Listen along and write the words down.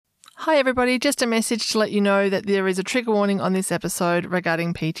Hi everybody, just a message to let you know that there is a trigger warning on this episode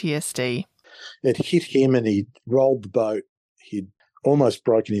regarding PTSD. It hit him and he rolled the boat. He'd almost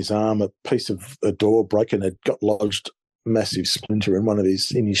broken his arm. A piece of a door broken. It got lodged, massive splinter in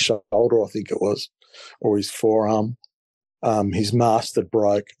his shoulder, I think it was, or his forearm. His mast had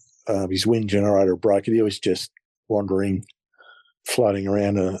broke. His wind generator broke. He was just wandering, floating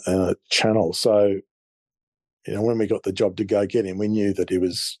around a channel. So, when we got the job to go get him, we knew that he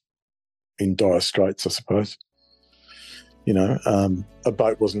was in dire straits, I suppose. A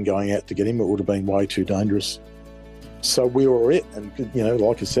boat wasn't going out to get him. It would have been way too dangerous. So we were it. And,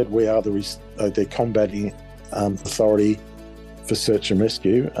 like I said, we are the combating authority for search and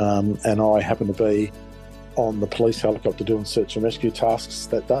rescue. And I happen to be on the police helicopter doing search and rescue tasks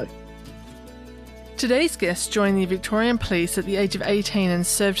that day. Today's guest joined the Victorian Police at the age of 18 and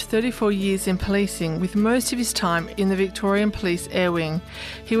served 34 years in policing, with most of his time in the Victorian Police Air Wing.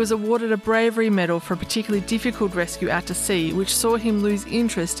 He was awarded a Bravery Medal for a particularly difficult rescue out to sea, which saw him lose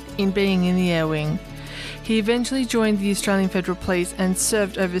interest in being in the Air Wing. He eventually joined the Australian Federal Police and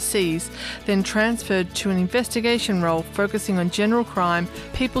served overseas, then transferred to an investigation role focusing on general crime,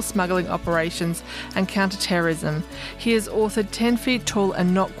 people smuggling operations and counter-terrorism. He has authored 10 Feet Tall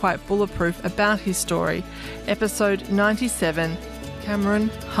and Not Quite Bulletproof about his story. Episode 97, Cameron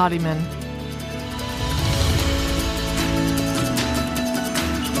Hardiman.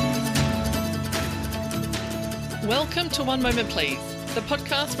 Welcome to One Moment Please, the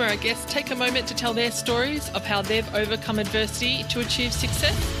podcast where our guests take a moment to tell their stories of how they've overcome adversity to achieve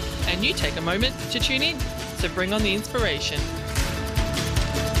success, and you take a moment to tune in. So bring on the inspiration.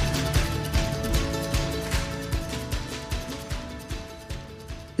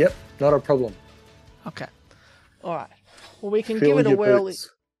 Yep, not a problem. Okay. All right. Well, we can give it a whirl.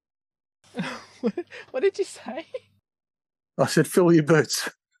 What did you say? I said, fill your boots.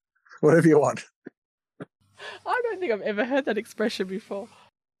 Whatever you want. I don't think I've ever heard that expression before.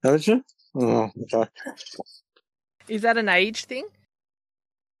 Haven't you? Oh, okay. Is that an age thing?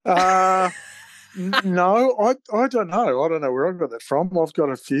 No, I don't know. I don't know where I got that from. I've got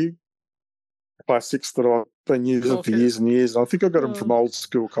a few classics that I've been using for years and years. I think I got them from old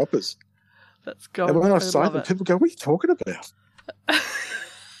school coppers. That's gold. And when I say them, people go, what are you talking about?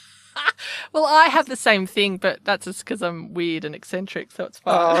 Well, I have the same thing, but that's just because I'm weird and eccentric, so it's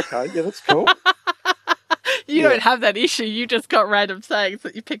fine. Oh, okay. Yeah, that's cool. You don't have that issue. You just got random sayings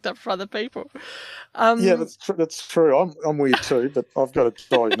that you picked up from other people. Yeah, that's true. I'm weird too, but I've got a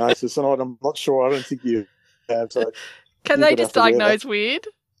diagnosis, and I'm not sure. I don't think you have. So can they just diagnose weird?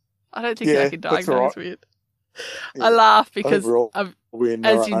 I don't think they can diagnose weird. Yeah. I laugh because we're in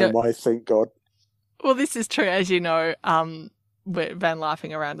our own way, thank God. Well, this is true, as you know. We're van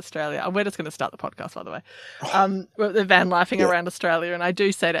lifing around Australia. We're just going to start the podcast, by the way. We're the van lifing around Australia, and I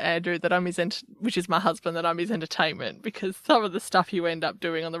do say to Andrew that which is my husband, that I'm his entertainment, because some of the stuff you end up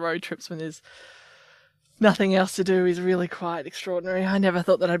doing on the road trips when there's nothing else to do is really quite extraordinary. I never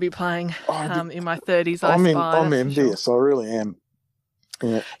thought that I'd be playing in my 30s. I'm envious. Sure. I really am.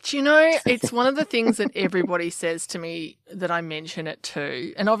 Yeah. Do you know, it's one of the things that everybody says to me that I mention it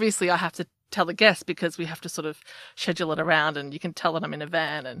to, and obviously I have to tell the guests because we have to sort of schedule it around, and you can tell that I'm in a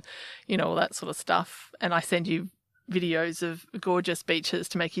van and, all that sort of stuff. And I send you videos of gorgeous beaches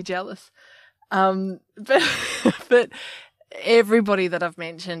to make you jealous. But everybody that I've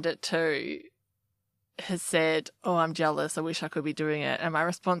mentioned it to has said, oh, I'm jealous. I wish I could be doing it. And my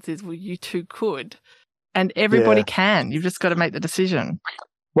response is, well, you too could. And everybody can. You've just got to make the decision.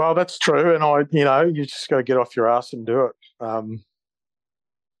 Well, that's true. And you just got to get off your ass and do it.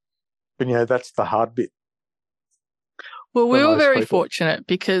 But, that's the hard bit. Well, we were very fortunate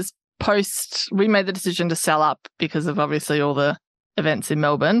because we made the decision to sell up because of obviously all the events in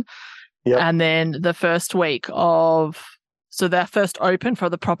Melbourne. Yep. And then the first week so their first open for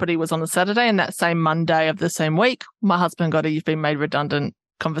the property was on the Saturday, and that same Monday of the same week, my husband got a "you've been made redundant"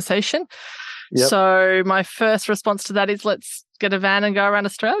 conversation. Yep. So my first response to that is, let's get a van and go around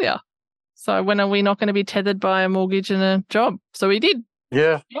Australia. So when are we not going to be tethered by a mortgage and a job? So we did.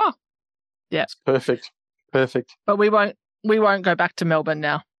 Yeah. Yeah. Yeah. It's perfect. But we won't go back to Melbourne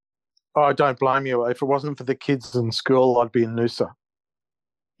now. Oh, I don't blame you. If it wasn't for the kids in school, I'd be in Noosa.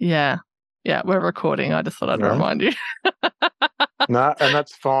 Yeah. Yeah, we're recording. I just thought I'd remind you. No, and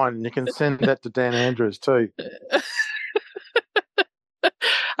that's fine. You can send that to Dan Andrews too.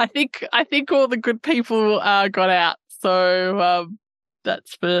 I think all the good people got out. So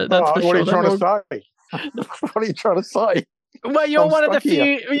that's for what sure. Are you trying to say? What are you trying to say? Well, you're one of the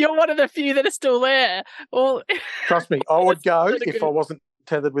few. You're one of the few that are still there. Well, trust me, I would go if I wasn't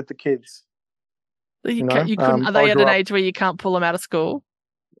tethered with the kids. You couldn't. Are they at an age where you can't pull them out of school?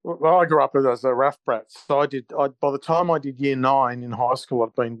 Well, I grew up as a rough brat. So by the time I did year 9 in high school, I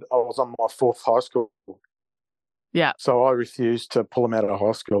was on my 4th high school. Yeah. So I refused to pull them out of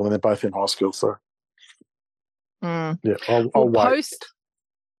high school, and they're both in high school. So yeah, I'll wait.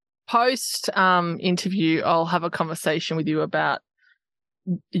 Post interview, I'll have a conversation with you about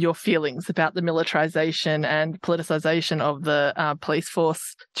your feelings about the militarisation and politicisation of the police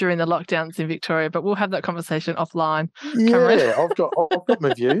force during the lockdowns in Victoria. But we'll have that conversation offline. Yeah, Cameron. I've got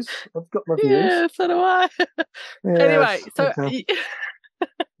my views. I've got my views. Yeah, so do I. Yes, anyway, so okay.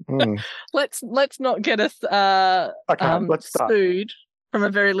 let's not get us let's start. sued from a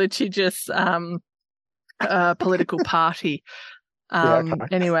very litigious political party. Okay.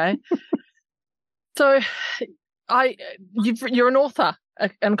 Anyway, so you're an author,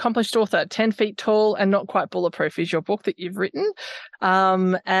 an accomplished author. 10 Feet Tall and Not Quite Bulletproof is your book that you've written,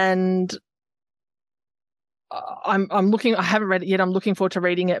 and I'm looking. I haven't read it yet. I'm looking forward to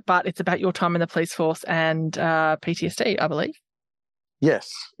reading it, but it's about your time in the police force and PTSD, I believe. Yes.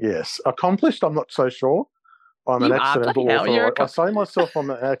 Accomplished, I'm not so sure. I'm an accidental author. I say myself I'm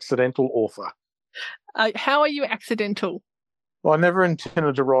an accidental author. How are you accidental? Well, I never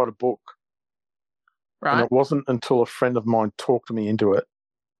intended to write a book. Right. And it wasn't until a friend of mine talked me into it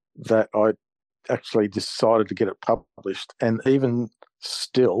that I actually decided to get it published. And even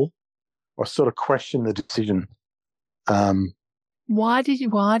still, I sort of question the decision. Why do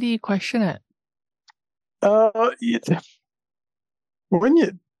you question it? When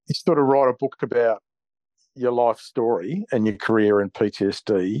you sort of write a book about your life story and your career in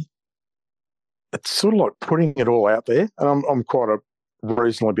PTSD, it's sort of like putting it all out there. And I'm quite a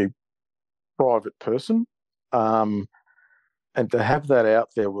reasonably private person. And to have that out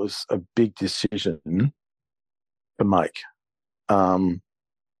there was a big decision to make. And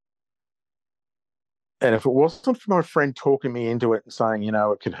if it wasn't for my friend talking me into it and saying,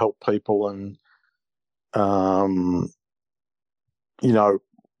 it could help people, and,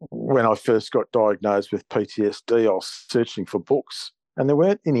 when I first got diagnosed with PTSD, I was searching for books, and there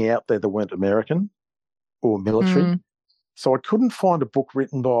weren't any out there that weren't American or military. So I couldn't find a book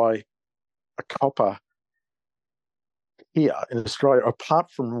written by a copper here in Australia,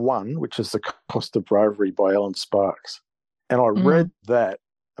 apart from one, which is The Cost of Bravery by Alan Sparks. And I read that,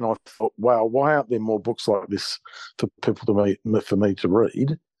 and I thought, wow, why aren't there more books like this for me to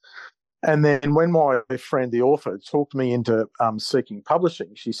read? And then when my friend, the author, talked me into seeking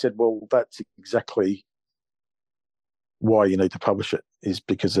publishing, she said, well, that's exactly why you need to publish it, is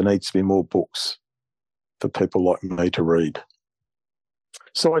because there needs to be more books for people like me to read.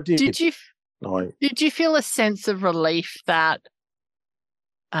 So I did. Did you feel a sense of relief that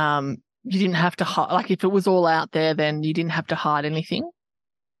you didn't have to hide? Like, if it was all out there, then you didn't have to hide anything?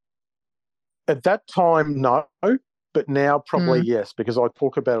 At that time, no. But now probably yes, because I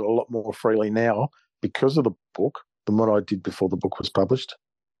talk about it a lot more freely now because of the book than what I did before the book was published.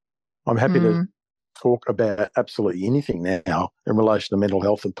 I'm happy to talk about absolutely anything now in relation to mental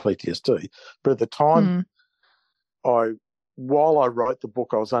health and PTSD. But at the time, while I wrote the book,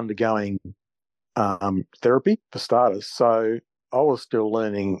 I was undergoing therapy for starters. So I was still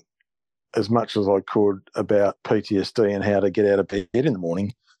learning as much as I could about PTSD and how to get out of bed in the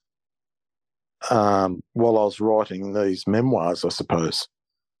morning. While I was writing these memoirs, I suppose.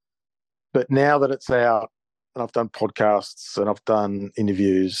 But now that it's out, and I've done podcasts and I've done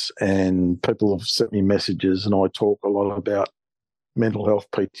interviews, and people have sent me messages, and I talk a lot about mental health,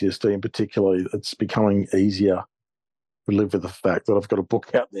 PTSD in particular, it's becoming easier to live with the fact that I've got a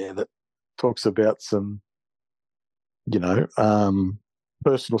book out there that talks about some,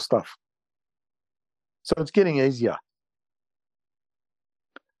 personal stuff. So it's getting easier.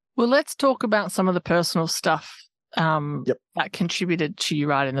 Well, let's talk about some of the personal stuff that contributed to you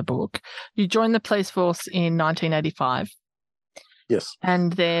writing the book. You joined the police force in 1985. Yes.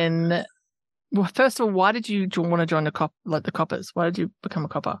 And then, well, first of all, why did you want to join the coppers? Why did you become a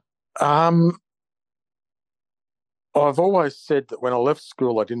copper? I've always said that when I left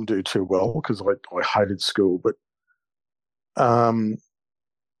school, I didn't do too well because I hated school. But and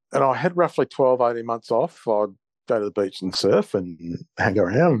I had roughly 12, 18 months off. I'd go to the beach and surf and hang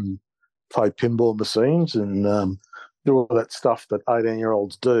around and play pinball machines and do all that stuff that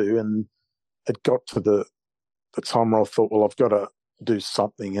 18-year-olds do. And it got to the time where I thought, well, I've got to do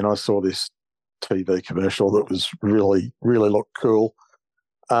something. And I saw this TV commercial that was really, really looked cool,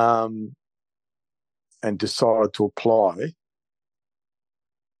 and decided to apply.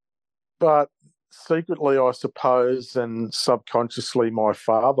 But secretly, I suppose, and subconsciously, my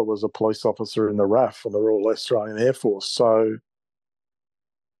father was a police officer in the RAF, in the Royal Australian Air Force. So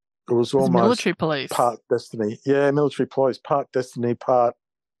it was almost military police. Part destiny. Yeah, military police, part destiny, part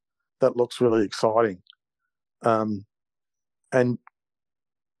that looks really exciting. And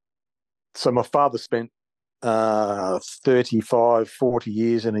so my father spent 35, 40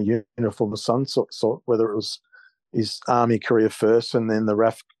 years in a uniform of some sort, whether it was his army career first and then the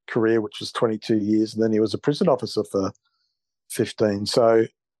RAF career, which was 22 years, and then he was a prison officer for 15. So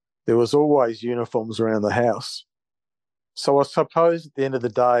there was always uniforms around the house. So I suppose at the end of the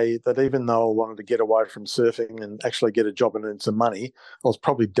day that even though I wanted to get away from surfing and actually get a job and earn some money, I was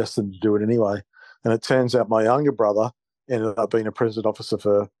probably destined to do it anyway. And it turns out my younger brother ended up being a prison officer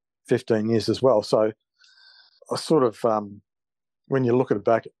for 15 years as well. So I sort of, when you look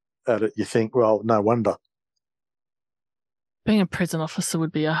back at it, you think, well, no wonder. Being a prison officer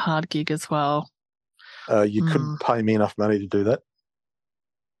would be a hard gig as well. You couldn't pay me enough money to do that.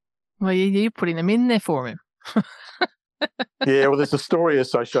 Well, you're putting them in there for him. Yeah, well, there's a story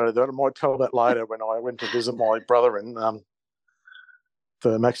associated with that. I might tell that later when I went to visit my brother in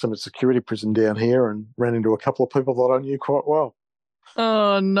the maximum security prison down here and ran into a couple of people that I knew quite well.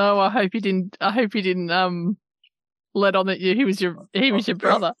 Oh no! I hope you didn't. Let on that he was your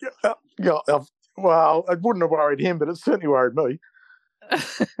brother. Yeah, well, it wouldn't have worried him, but it certainly worried me.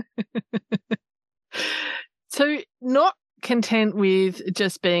 So, not content with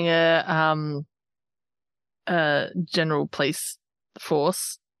just being a general police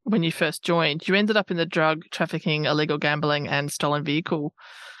force when you first joined, you ended up in the drug trafficking, illegal gambling, and stolen vehicle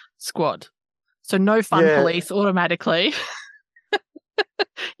squad. So no fun police automatically.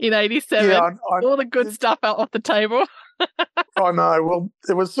 In 87, all the good stuff out off the table. I know. Well,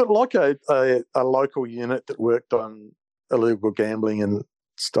 it was sort of like a local unit that worked on illegal gambling and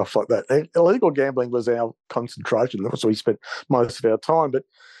stuff like that. Illegal gambling was our concentration. That's where we spent most of our time. But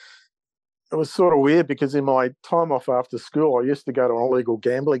it was sort of weird because in my time off after school, I used to go to an illegal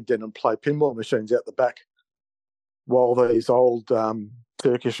gambling den and play pinball machines out the back while these old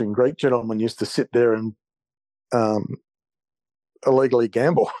Turkish and Greek gentlemen used to sit there and illegally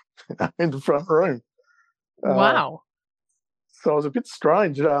gamble in the front room. Wow. So it was a bit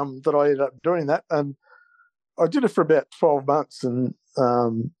strange that I ended up doing that. And I did it for about 12 months and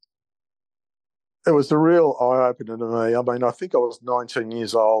it was a real eye-opener to me. I mean, I think I was 19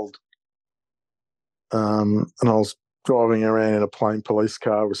 years old and I was driving around in a plain police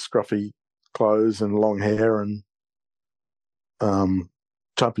car with scruffy clothes and long hair and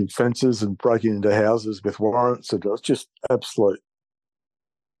jumping fences and breaking into houses with warrants. It was just absolute.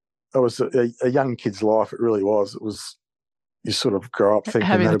 It was a young kid's life. It really was. It was. You sort of grow up thinking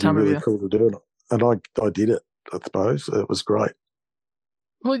that'd be really cool to do it, and I did it. I suppose it was great.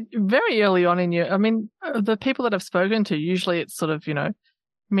 Well, very early on in your, I mean, the people that I've spoken to, usually it's sort of,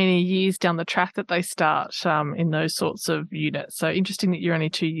 many years down the track that they start in those sorts of units. So interesting that you're only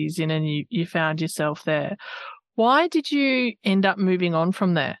 2 years in and you found yourself there. Why did you end up moving on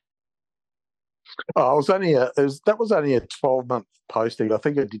from there? Oh, that was only a 12-month posting. I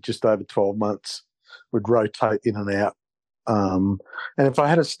think I did just over 12 months. Would rotate in and out. And if I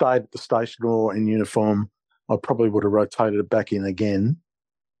had stayed at the station or in uniform, I probably would have rotated it back in again.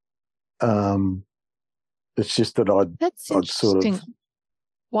 It's just that I'd sort of.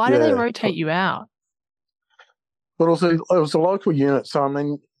 Why do they rotate you out? But also, it was a local unit, so I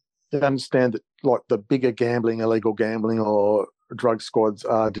mean, you understand that like the bigger gambling, illegal gambling, or drug squads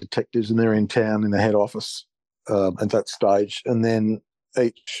are detectives, and they're in town in the head office at that stage, and then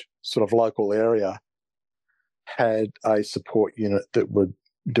each sort of local area had a support unit that would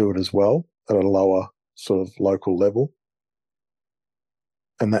do it as well at a lower sort of local level.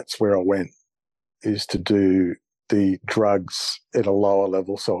 And that's where I went, is to do the drugs at a lower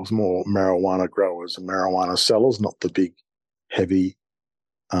level. So it was more marijuana growers and marijuana sellers, not the big, heavy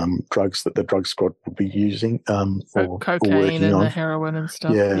drugs that the drug squad would be using. Or cocaine and the heroin and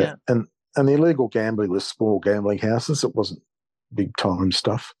stuff. Yeah. And the illegal gambling was small gambling houses. It wasn't big time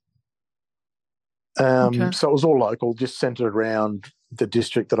stuff. So it was all local, just centred around the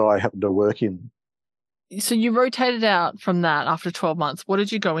district that I happened to work in. So you rotated out from that after 12 months. What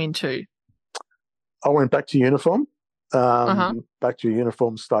did you go into? I went back to uniform, back to a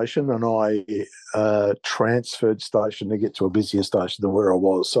uniform station, and I transferred station to get to a busier station than where I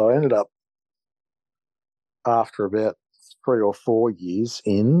was. So I ended up, after about 3 or 4 years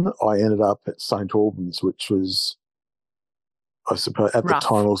in, I ended up at St Albans, which was, I suppose, at the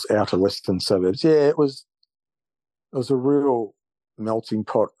time, it was outer western suburbs. Yeah, it was a real melting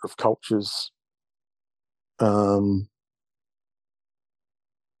pot of cultures. And,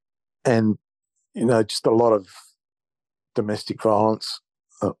 just a lot of domestic violence,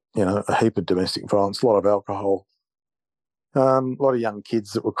 a heap of domestic violence, a lot of alcohol, a lot of young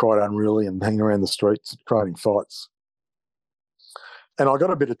kids that were quite unruly and hanging around the streets creating fights. And I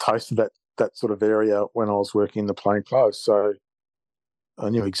got a bit of taste of that sort of area when I was working in the plainclothes. So I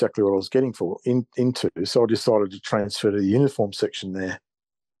knew exactly what I was getting into. So I decided to transfer to the uniform section there,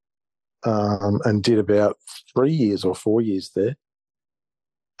 and did about 3 years or 4 years there.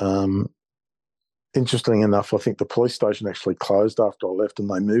 Interestingly enough, I think the police station actually closed after I left,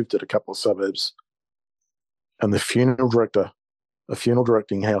 and they moved it a couple of suburbs. And a funeral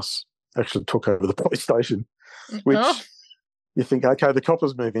directing house actually took over the police station, which you think, okay, the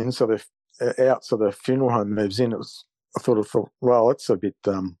coppers move in, so they're out, so the funeral home moves in. I thought, well, that's a bit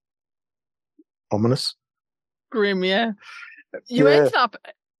ominous. Grim, yeah. You ended up,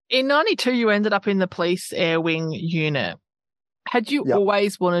 in 92, you ended up in the police air wing unit. Had you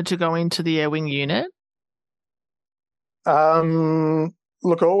always wanted to go into the air wing unit?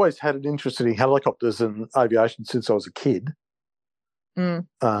 Look, I always had an interest in helicopters and aviation since I was a kid. I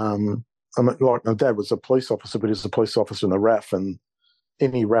mean, like, my dad was a police officer, but he was a police officer in the RAF, and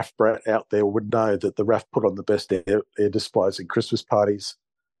any RAF brat out there would know that the RAF put on the best air displays and Christmas parties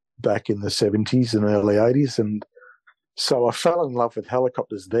back in the 70s and early 80s. And so I fell in love with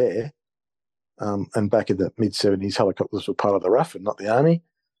helicopters there. And back in the mid-70s, helicopters were part of the RAF and not the Army.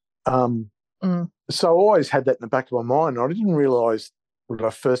 So I always had that in the back of my mind. I didn't realise when I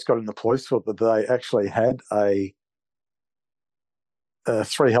first got in the police force that they actually had 3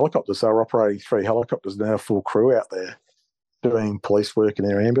 helicopters. They were operating 3 helicopters now, full crew out there doing police work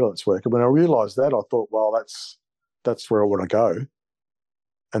and air ambulance work. And when I realised that, I thought, well, that's where I want to go.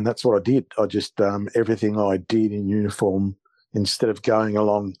 And that's what I did. I just, everything I did in uniform, instead of going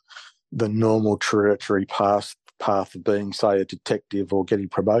along the normal trajectory path of being, say, a detective or getting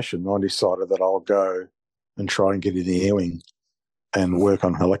promotion, I decided that I'll go and try and get in the air wing and work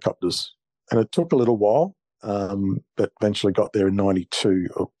on helicopters. And it took a little while, but eventually got there in 92,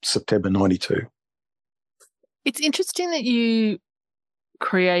 or September 92. It's interesting that you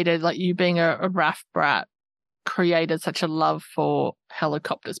created, like you being a RAF brat, created such a love for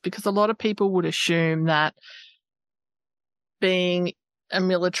helicopters, because a lot of people would assume that being a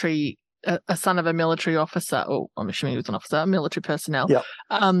son of a military officer, or I'm assuming he was an officer, military personnel,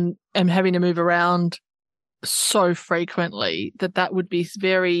 and having to move around so frequently, that would be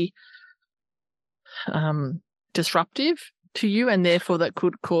very disruptive to you, and therefore that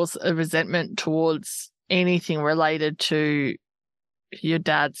could cause a resentment towards anything related to your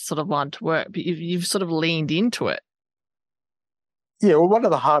dad's sort of line to work. But you've sort of leaned into it. Yeah, well, one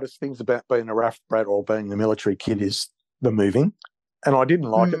of the hardest things about being a RAF brat or being a military kid is the moving. And I didn't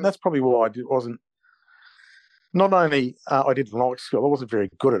like it. And that's probably why not only I didn't like school, I wasn't very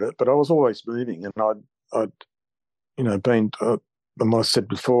good at it, but I was always moving. And I'd been, and I said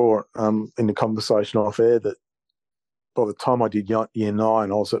before in the conversation off air, that by the time I did year 9, I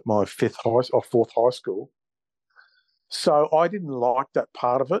was at my 4th high school. So I didn't like that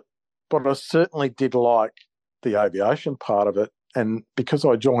part of it, but I certainly did like the aviation part of it. And because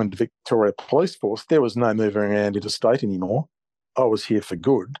I joined the Victoria Police Force, there was no moving around interstate anymore. I was here for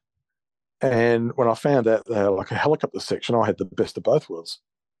good. And when I found out they had like a helicopter section, I had the best of both worlds.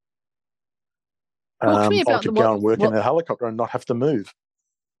 Talk to me about I could go and work in a helicopter and not have to move.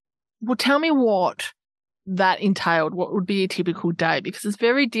 Well, tell me what that entailed. What would be a typical day? Because it's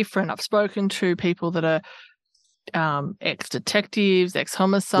very different. I've spoken to people that are ex-detectives,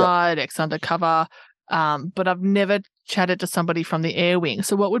 ex-homicide, ex-undercover, but I've never chatted to somebody from the air wing.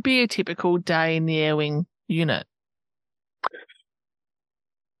 So what would be a typical day in the air wing unit?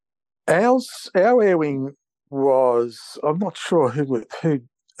 Our air wing was, I'm not sure who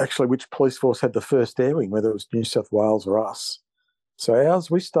actually, which police force had the first air wing, whether it was New South Wales or us. So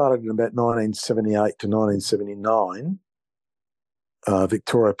we started in about 1978 to 1979.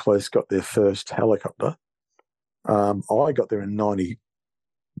 Victoria Police got their first helicopter. I got there in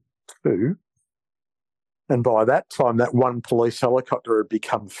 92. And by that time, that one police helicopter had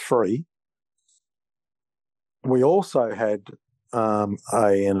become 3. We also had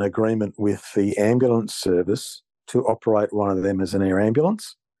an agreement with the ambulance service to operate one of them as an air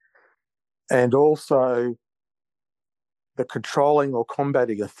ambulance, and also the controlling or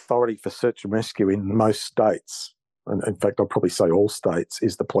combating authority for search and rescue in most states, and in fact I'll probably say all states,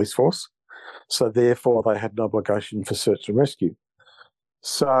 is the police force. So therefore they had an obligation for search and rescue.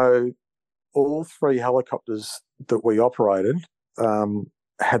 So all 3 helicopters that we operated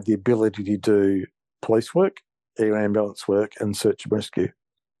had the ability to do police work, air ambulance work, and search and rescue.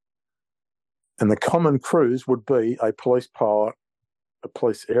 And the common crews would be a police pilot, a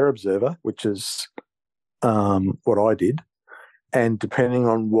police air observer, which is what I did, and depending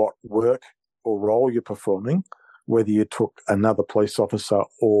on what work or role you're performing, whether you took another police officer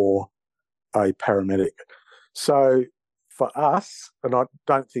or a paramedic. So for us, and I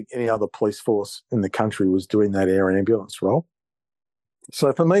don't think any other police force in the country was doing that air ambulance role.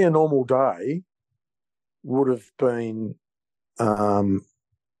 So for me, a normal day would have been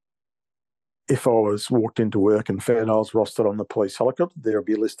if I was walked into work and found I was rostered on the police helicopter, there would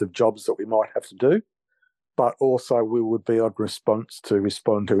be a list of jobs that we might have to do. But also we would be on response to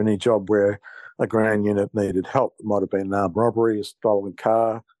respond to any job where a ground unit needed help. It might have been an armed robbery, a stolen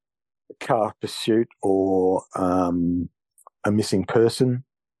car, a car pursuit, or a missing person,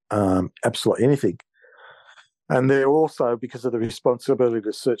 absolutely anything. And there also, because of the responsibility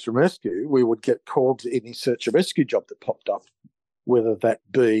to search and rescue, we would get called to any search and rescue job that popped up, whether that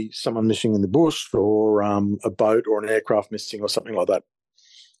be someone missing in the bush or a boat or an aircraft missing or something like that.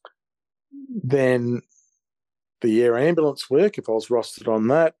 Then the air ambulance work, if I was rostered on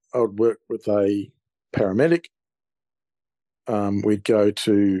that, I would work with a paramedic. We'd go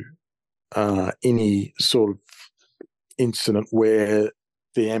to any sort of incident where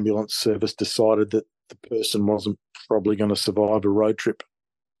the ambulance service decided that the person wasn't probably going to survive a road trip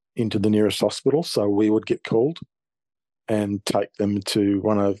into the nearest hospital, so we would get called and take them to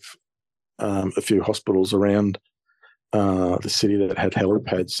one of a few hospitals around the city that had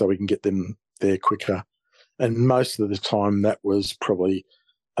helipads so we can get them there quicker. And most of the time that was probably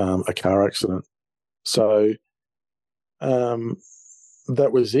a car accident. So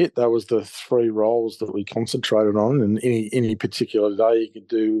that was it. That was the three roles that we concentrated on, and any particular day you could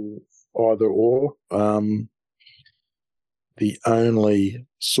do either or. The only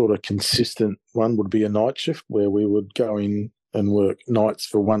sort of consistent one would be a night shift where we would go in and work nights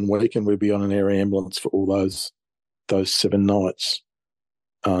for 1 week and we'd be on an air ambulance for all those 7 nights,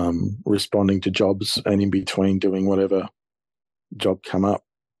 responding to jobs and in between doing whatever job come up.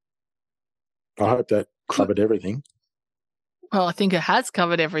 I hope that covered everything. Well, I think it has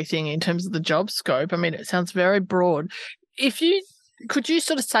covered everything in terms of the job scope. I mean, it sounds very broad. Could you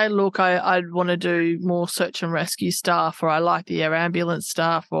sort of say, look, I'd want to do more search and rescue stuff, or I like the air ambulance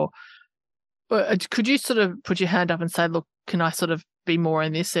stuff, or could you sort of put your hand up and say, look, can I sort of be more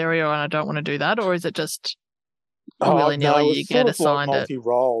in this area and I don't want to do that? Or is it just willy-nilly you get assigned it?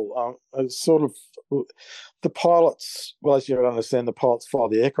 Multi-role. It's sort of the pilots, well, as you understand, the pilots fly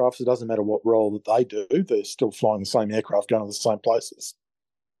the aircraft, so it doesn't matter what role that they do, they're still flying the same aircraft, going to the same places.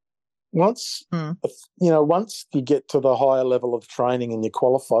 Once you get to the higher level of training and you're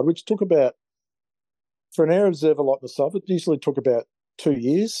qualified, which took about, for an air observer like myself, it usually took about 2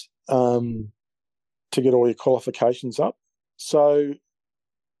 years to get all your qualifications up. So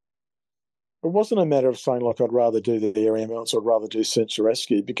it wasn't a matter of saying, like, I'd rather do the air ambulance or I'd rather do search and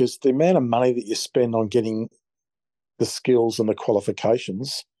rescue, because the amount of money that you spend on getting the skills and the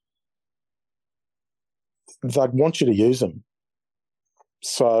qualifications, they'd want you to use them.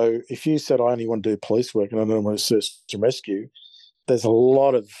 So if you said, I only want to do police work and I don't want to search and rescue, there's a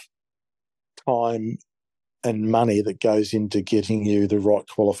lot of time and money that goes into getting you the right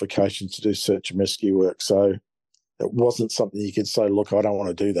qualifications to do search and rescue work. So it wasn't something you could say, look, I don't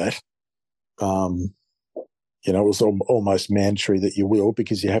want to do that. It was almost mandatory that you will,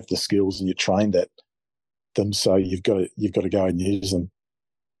 because you have the skills and you're trained at them. So you've got to go and use them,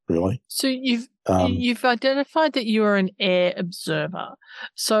 really. So you've identified that you are an air observer.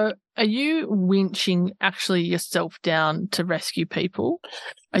 So are you winching actually yourself down to rescue people?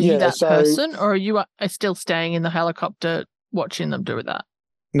 Are you that person, or are you still staying in the helicopter watching them do that?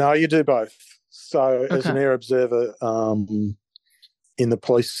 No, you do both. So as an air observer in the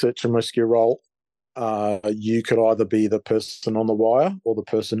police search and rescue role, you could either be the person on the wire or the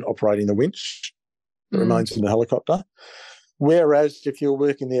person operating the winch that remains in the helicopter. Whereas if you're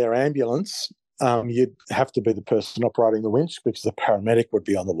working the air ambulance, you'd have to be the person operating the winch, because the paramedic would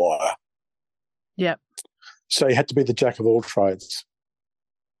be on the wire. Yep. So you had to be the jack of all trades.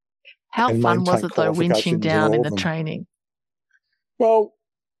 How fun was it, though, winching down in the training? Well,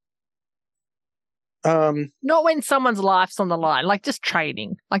 not when someone's life's on the line, like just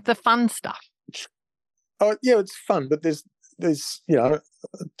training, like the fun stuff. Oh, yeah, it's fun, but there's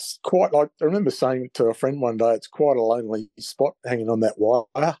it's quite like, I remember saying to a friend one day, it's quite a lonely spot hanging on that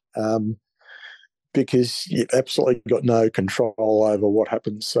wire, because you've absolutely got no control over what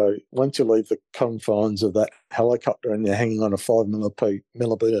happens. So once you leave the confines of that helicopter and you're hanging on a 5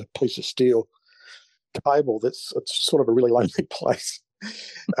 millimeter piece of steel cable, it's sort of a really lonely place.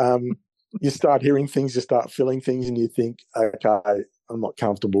 You start hearing things, you start feeling things, and you think, okay, I'm not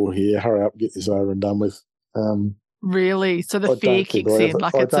comfortable here. Hurry up, get this over and done with. Really? So the fear kicks in. I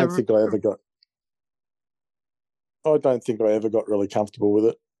don't think I ever got really comfortable with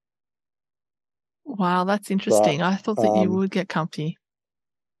it. Wow, that's interesting. But I thought that you would get comfy.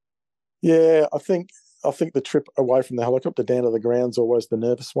 Yeah, I think I think the trip away from the helicopter down to the ground's always the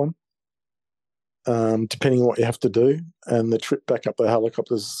nervous one, depending on what you have to do. And the trip back up the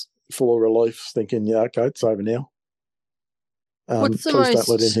helicopter's full of relief, thinking, yeah, okay, it's over now. Please don't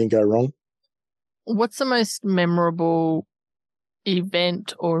let anything go wrong. What's the most memorable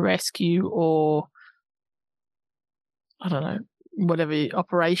event or rescue or, I don't know, whatever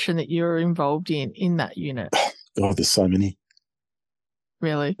operation that you're involved in that unit? Oh, there's so many.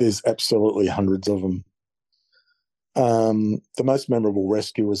 Really? There's absolutely hundreds of them. The most memorable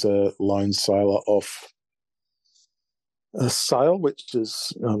rescue was a lone sailor off a sail, which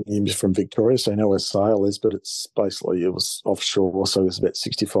is from Victoria, so I know where Sail is, but it was offshore, so it was about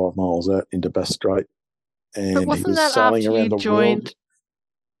 65 miles out into Bass Strait. And but wasn't he was that sailing after around you the joined? world.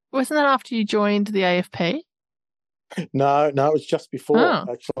 Wasn't that after you joined the AFP? No, it was just before.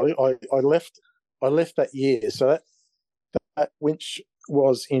 Actually, I left that year, so that winch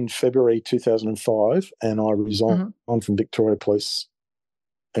was in February 2005, and I resigned from Victoria Police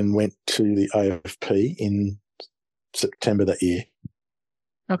and went to the AFP in September that year.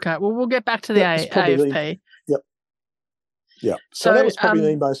 Okay, well, we'll get back to the AFP. Yep. So that was probably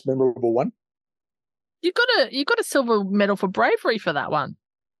the most memorable one. You got a silver medal for bravery for that one.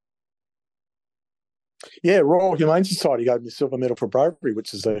 Yeah, Royal Humane Society gave me a silver medal for bravery,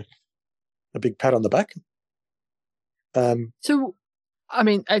 which is a big pat on the back. So, I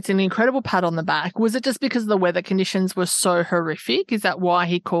mean, it's an incredible pat on the back. Was it just because the weather conditions were so horrific? Is that why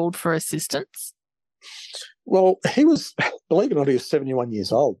he called for assistance? Well, he was, believe it or not, he was 71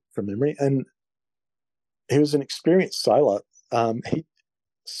 years old from memory, and he was an experienced sailor. He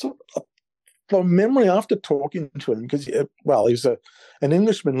sort of, from memory, after talking to him, because, he was an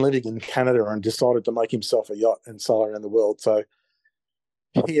Englishman living in Canada and decided to make himself a yacht and sail around the world. So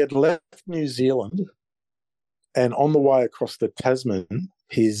he had left New Zealand, and on the way across the Tasman,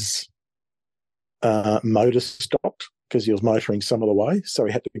 his motor stopped because he was motoring some of the way, so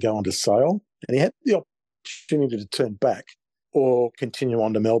he had to go on to sail, and he had the opportunity to turn back or continue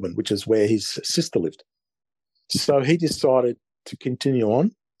on to Melbourne, which is where his sister lived. So he decided to continue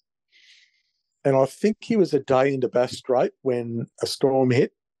on, and I think he was a day into Bass Strait when a storm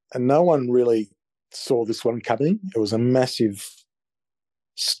hit, and no one really saw this one coming. It was a massive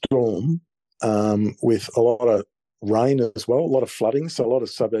storm with a lot of rain as well, a lot of flooding, so a lot of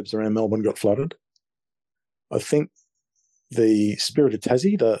suburbs around Melbourne got flooded. I think the Spirit of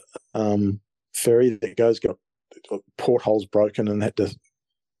Tassie, the ferry that goes, got portholes broken and had to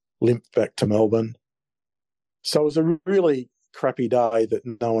limp back to Melbourne. So it was a really crappy day that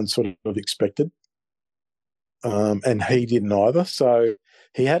no one sort of expected, and he didn't either. So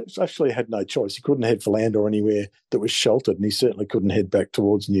he actually had no choice. He couldn't head for land or anywhere that was sheltered, and he certainly couldn't head back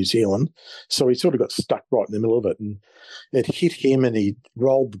towards New Zealand. So he sort of got stuck right in the middle of it, and it hit him, and he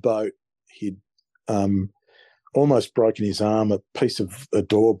rolled the boat. He'd almost broken his arm. A piece of a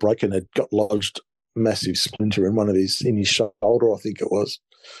door broken. It got lodged, massive splinter in his shoulder, I think it was,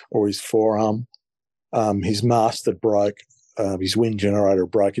 or his forearm. His mast had broke. His wind generator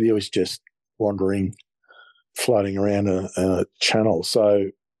broke. He was just wandering, floating around a channel. So,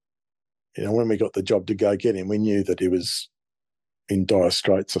 when we got the job to go get him, we knew that he was in dire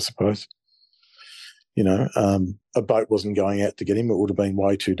straits, I suppose. A boat wasn't going out to get him. It would have been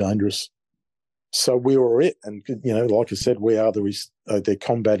way too dangerous. So we were it. And, like I said, we are the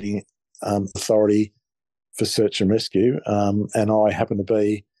combating authority for search and rescue. And I happen to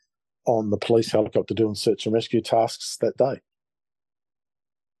be on the police helicopter doing search and rescue tasks that day.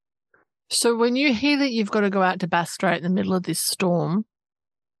 So when you hear that you've got to go out to Bass Strait in the middle of this storm,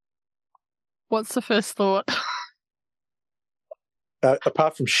 what's the first thought?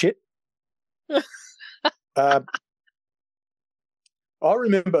 Apart from shit. I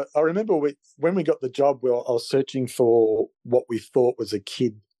remember when we got the job, I was searching for what we thought was a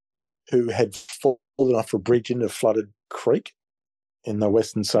kid who had fallen off a bridge into a flooded creek in the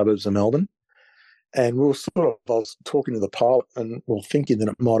western suburbs of Melbourne. And I was talking to the pilot, and we were thinking that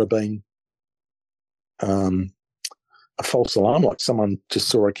it might have been a false alarm, like someone just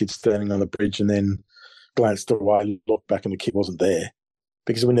saw a kid standing on the bridge and then glanced away, looked back, and the kid wasn't there,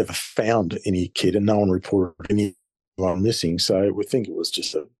 because we never found any kid and no one reported anyone missing. So we think it was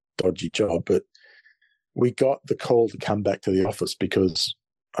just a dodgy job. But we got the call to come back to the office because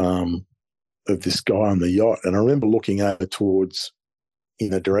of this guy on the yacht. And I remember looking over towards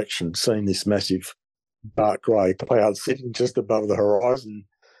in a direction, seeing this massive dark grey cloud sitting just above the horizon,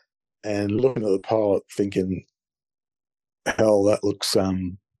 and looking at the pilot thinking, hell, that looks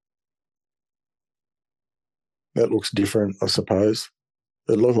different, I suppose.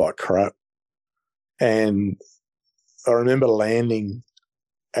 It looked like crap. And I remember landing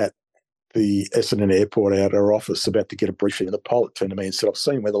at the Essendon airport out of our office about to get a briefing, and the pilot turned to me and said, I've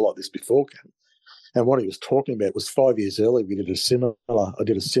seen weather like this before, Ken. And what he was talking about was 5 years earlier, I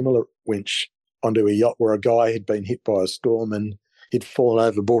did a similar winch onto a yacht where a guy had been hit by a storm and he'd fallen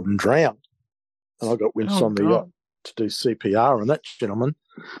overboard and drowned. And I got winched on the yacht to do CPR on that gentleman.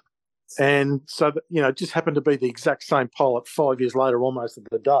 And so, it just happened to be the exact same pilot 5 years later, almost at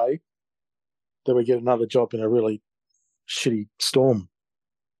the day, that we get another job in a really shitty storm.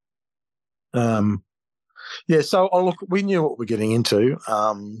 So look, we knew what we're getting into.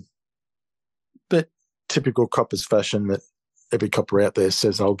 But typical coppers fashion that every copper out there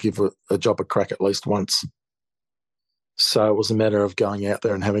says I'll give a job a crack at least once. So it was a matter of going out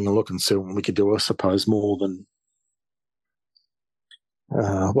there and having a look and see what we could do, I suppose, more than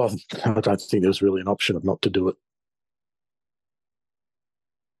I don't think there was really an option of not to do it.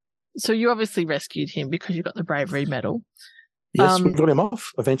 So you obviously rescued him because you got the bravery medal. Yes, we got him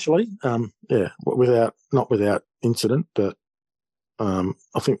off eventually. Not without incident, but I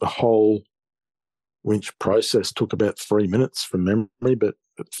think the whole winch process took about 3 minutes from memory, but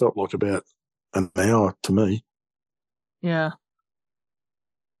it felt like about an hour to me. Yeah.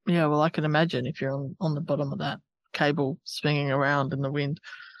 Yeah, well, I can imagine if you're on the bottom of that cable swinging around in the wind.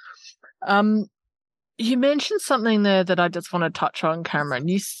 You mentioned something there that I just want to touch on, Cameron.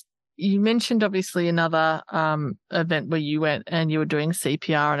 You mentioned obviously another event where you went and you were doing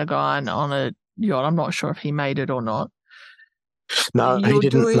CPR on a guy on a yacht. I'm not sure if he made it or not. No, he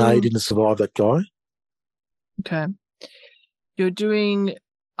didn't. No, he didn't survive, that guy. Okay. You're doing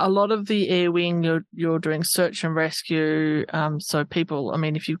a lot of the air wing. You're doing search and rescue. So people, I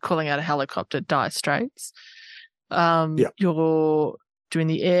mean, if you're calling out a helicopter, dire straits. You're doing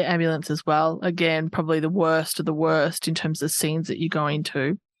the air ambulance as well. Again, probably the worst of the worst in terms of scenes that you go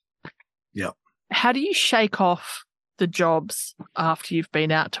into. Yeah. How do you shake off the jobs after you've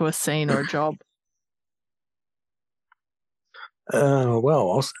been out to a scene or a job? I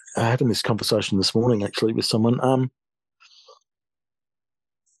was having this conversation this morning actually with someone.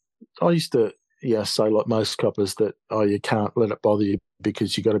 I used to say, like most coppers, that you can't let it bother you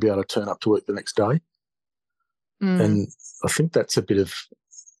because you got to be able to turn up to work the next day. And I think that's a bit of,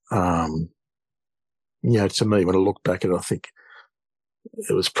 to me, when I look back at it, I think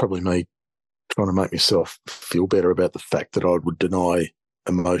it was probably me trying to make myself feel better about the fact that I would deny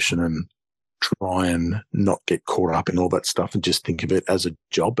emotion and try and not get caught up in all that stuff and just think of it as a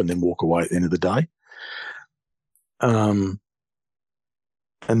job and then walk away at the end of the day. And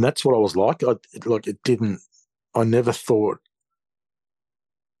that's what I was like. I never thought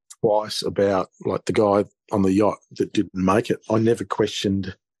twice about, like, the guy on the yacht that didn't make it. I never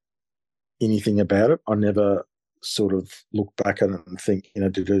questioned anything about it. I never sort of look back at it and think, did I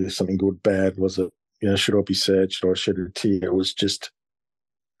do something good, bad? Was it, should I be sad? Should I shed a tear? It was just,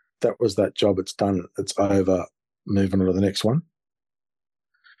 that was that job. It's done. It's over. Moving on to the next one.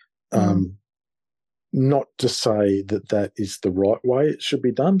 Not to say that is the right way it should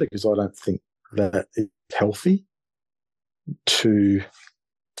be done, because I don't think that it's healthy to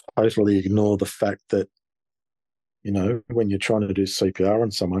totally ignore the fact that, when you're trying to do CPR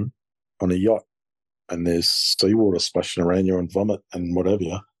on someone on a yacht and there's seawater splashing around you and vomit and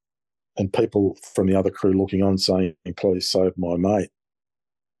whatever, and people from the other crew looking on saying, please save my mate.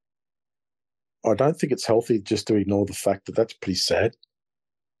 I don't think it's healthy just to ignore the fact that that's pretty sad,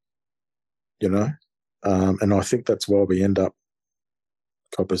 and I think that's why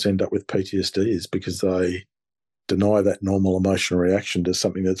coppers end up with PTSD, is because they deny that normal emotional reaction to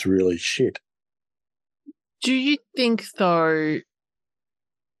something that's really shit. Do you think, though,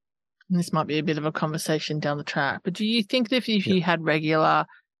 and this might be a bit of a conversation down the track, but do you think that if you had regular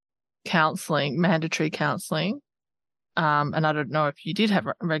counselling, mandatory counselling, and I don't know if you did have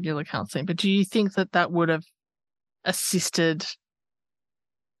regular counselling, but do you think that would have assisted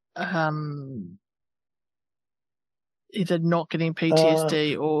either not getting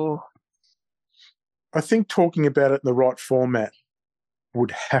PTSD or... I think talking about it in the right format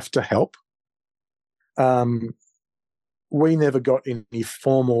would have to help. We never got any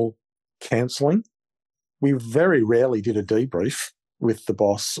formal counselling. We very rarely did a debrief with the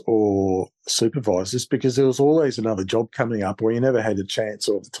boss or supervisors because there was always another job coming up, or you never had a chance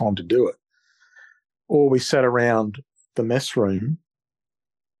or the time to do it. Or we sat around the mess room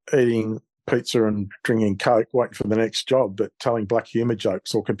eating pizza and drinking Coke, waiting for the next job, but telling black humour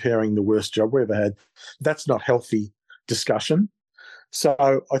jokes or comparing the worst job we ever had. That's not healthy discussion. So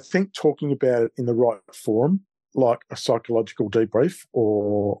I think talking about it in the right forum, like a psychological debrief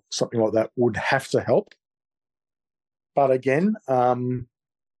or something like that, would have to help. But again,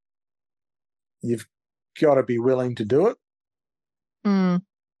 you've got to be willing to do it.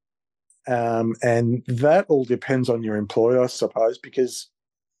 And that all depends on your employer, I suppose, because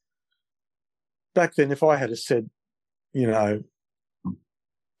back then, if I had said, to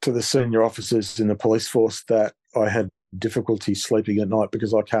the senior officers in the police force that I had difficulty sleeping at night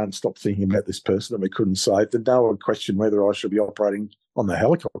because I can't stop thinking about this person that we couldn't save, then no one would question whether I should be operating on the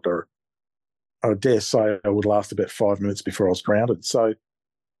helicopter. I dare say I would last about 5 minutes before I was grounded. So,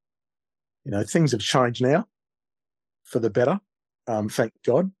 things have changed now for the better, thank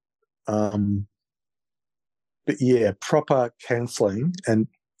God. But yeah, proper counselling and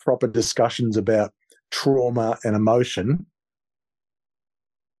proper discussions about trauma and emotion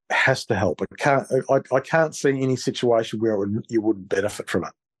has to help. I can't see any situation where you wouldn't benefit from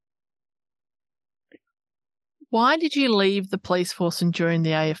it. Why did you leave the police force and join the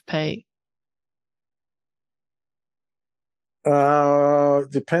AFP?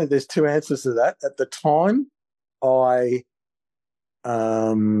 There's two answers to that. At the time, I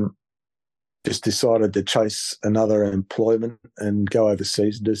just decided to chase another employment and go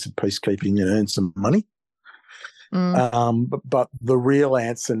overseas and do some peacekeeping and earn some money. But the real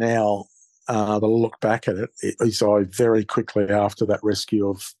answer now, the look back at it, is I very quickly after that rescue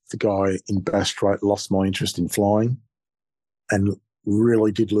of the guy in Bass Strait lost my interest in flying and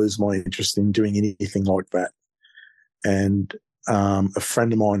really did lose my interest in doing anything like that. And a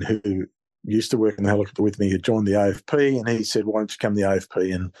friend of mine who used to work in the helicopter with me had joined the AFP, and he said, why don't you come to the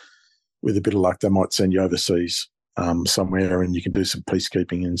AFP, and with a bit of luck they might send you overseas somewhere and you can do some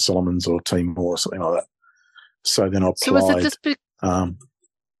peacekeeping in Solomons or Timor or something like that. So then I applied. So was it just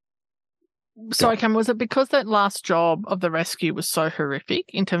sorry, Cam, was it because that last job of the rescue was so horrific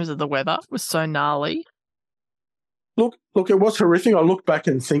in terms of the weather, was so gnarly? Look, it was horrific. I look back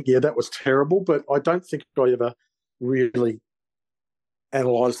and think, yeah, that was terrible, but I don't think I ever really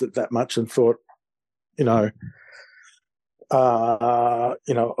analysed it that much and thought, I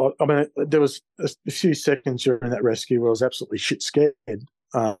mean, there was a few seconds during that rescue where I was absolutely shit scared.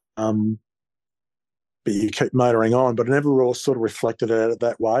 But you keep motoring on. But I never really sort of reflected at it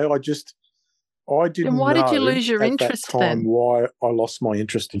that way. I didn't And why know did you lose your at interest that time then? why I lost my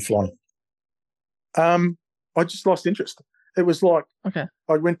interest in flying. I just lost interest. It was like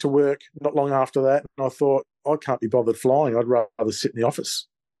I went to work not long after that and I thought, I can't be bothered flying. I'd rather sit in the office.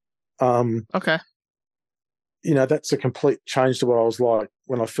 That's a complete change to what I was like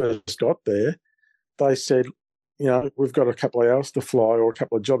when I first got there. They said, we've got a couple of hours to fly or a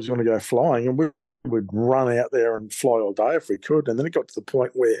couple of jobs you want to go flying, and we would run out there and fly all day if we could. And then it got to the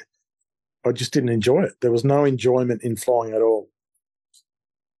point where I just didn't enjoy it. There was no enjoyment in flying at all,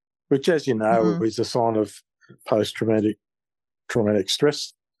 which, as you know, is a sign of post-traumatic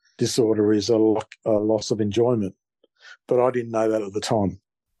stress disorder, is a loss of enjoyment. But I didn't know that at the time.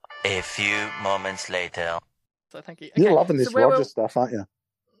 A few moments later. So thank you. Okay. You're loving this Roger stuff, aren't you?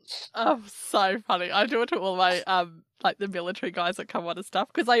 Oh, so funny. I do it to all my the military guys that come on and stuff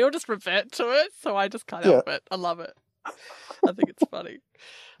because they all just revert to it, so I just can't help it. I love it. I think it's funny.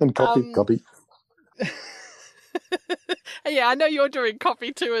 And copy. Yeah, I know you're doing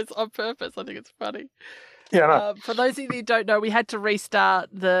copy too, as on purpose. I think it's funny. Yeah, no. For those of you who don't know, we had to restart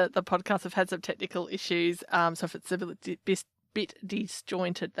the podcast. We've had some technical issues, so if it's a bit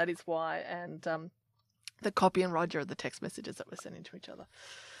disjointed, that is why. And the copy and Roger are the text messages that we're sending to each other.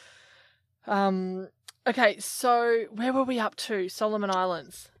 Okay, so where were we up to? Solomon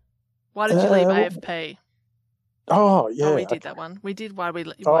Islands. Why did you leave AFP? Oh, yeah. Oh, we did that one. We did why you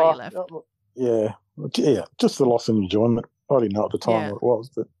left. Yeah, just the loss of enjoyment. I didn't know at the time what it was,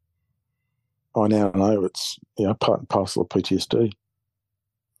 but I now know it's part and parcel of PTSD.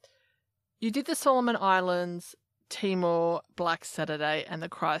 You did the Solomon Islands, Timor, Black Saturday, and the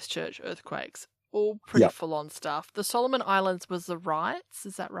Christchurch earthquakes. All pretty full-on stuff. The Solomon Islands was the riots,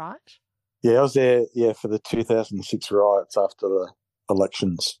 is that right? Yeah, I was there, for the 2006 riots after the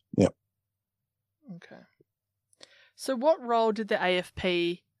elections. Yep. Okay. So what role did the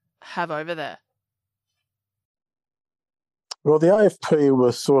AFP have over there? Well, the AFP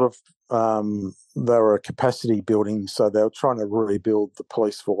was sort of, they were a capacity building, so they were trying to rebuild the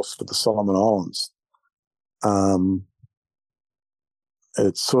police force for the Solomon Islands.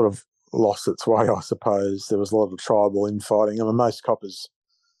 It sort of lost its way, I suppose. There was a lot of tribal infighting. I mean, most coppers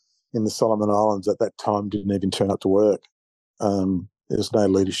in the Solomon Islands at that time didn't even turn up to work. There was no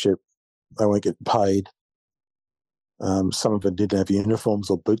leadership. They weren't getting paid. Some of them didn't have uniforms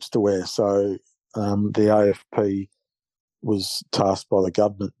or boots to wear. So the AFP was tasked by the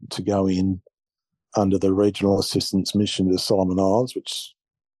government to go in under the Regional Assistance Mission to the Solomon Islands, which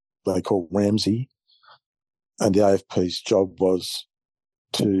they call Ramsey. And the AFP's job was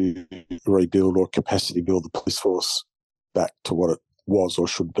to rebuild or capacity build the police force back to what it was or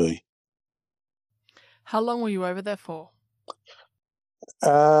should be. How long were you over there for?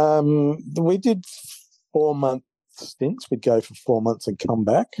 We did 4-month stints. We'd go for 4 months and come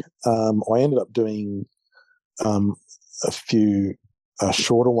back. I ended up doing a few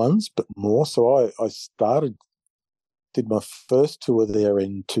shorter ones, but more. So I did my first tour there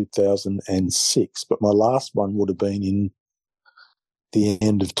in 2006, but my last one would have been in the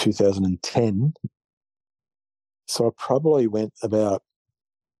end of 2010. So I probably went about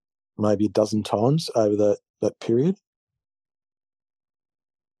maybe a dozen times over that period.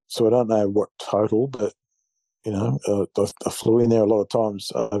 So I don't know what total, but I flew in there a lot of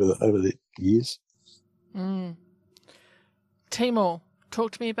times over the years. Timor.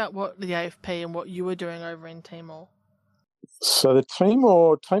 Talk to me about what the AFP and what you were doing over in Timor. So the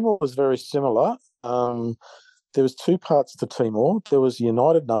Timor was very similar. There was two parts to Timor. There was the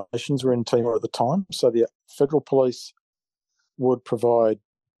United Nations were in Timor at the time, so the federal police would provide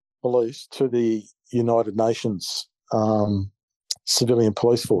police to the United Nations civilian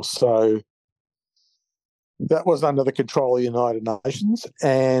police force. So that was under the control of the United Nations,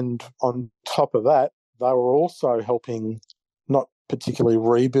 and on top of that, they were also helping not particularly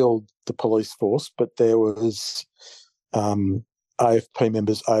rebuild the police force, but there was AFP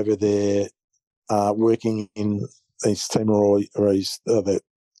members over there working in East Timor or the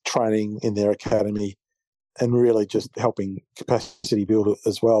training in their academy and really just helping capacity build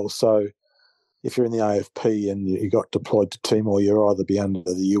as well. So if you're in the AFP and you got deployed to Timor, you'll either be under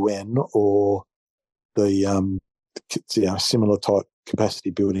the UN or the similar type capacity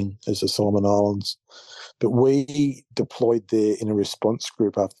building as the Solomon Islands. But we deployed there in a response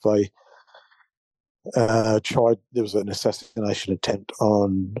group after they there was an assassination attempt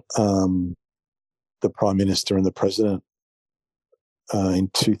on the Prime Minister and the President in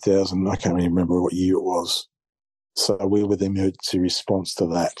 2000. I can't really remember what year it was. So we were the emergency response to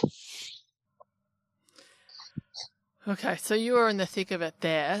that. Okay, so you were in the thick of it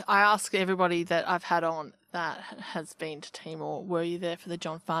there. I ask everybody that I've had on that has been to Timor, were you there for the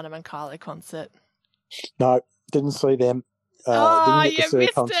John Farnham and Kylie concert? No, didn't see them. Oh, didn't get to see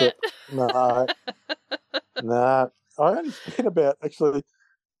missed a concert. it. No. No. I only spent about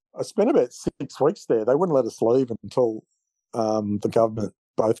 6 weeks there. They wouldn't let us leave until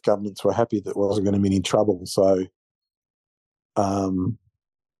both governments were happy that it wasn't going to be any trouble. So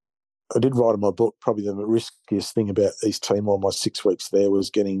I did write in my book, probably the riskiest thing about East Timor, my 6 weeks there, was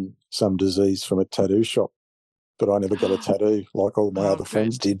getting some disease from a tattoo shop. But I never got a tattoo like all my other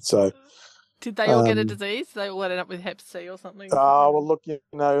friends did. So, did they all get a disease? They all ended up with Hep C or something? Oh, well, look,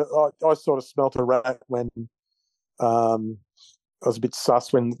 I sort of smelt a rat when I was a bit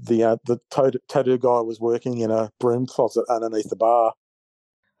sus when the tattoo guy was working in a broom closet underneath the bar.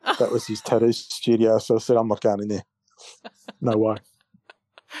 That was his tattoo studio. So I said, I'm not going in there. No way.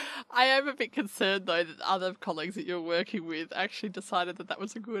 I am a bit concerned, though, that other colleagues that you're working with actually decided that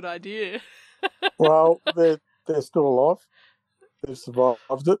was a good idea. Well, they're still alive. They've survived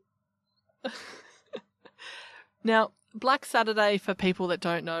it. Now, Black Saturday, for people that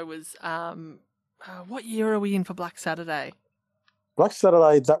don't know, was what year are we in for Black Saturday? Black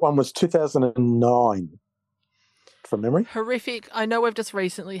Saturday, that one was 2009, from memory. Horrific. I know we've just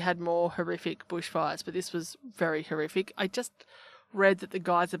recently had more horrific bushfires, but this was very horrific. I just read that the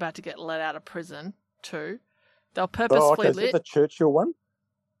guy's about to get let out of prison too. They'll purposefully lit. Is it the Churchill one?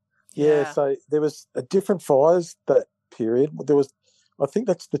 Yeah. So there was a different fires that period. I think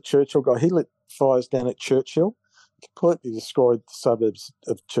that's the Churchill guy. He lit fires down at Churchill, completely destroyed the suburbs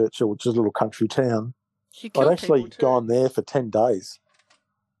of Churchill, which is a little country town. I'd actually gone there for 10 days.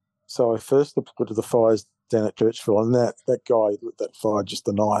 So I first deployed to the fires down at Churchill, and that guy lit that fire, just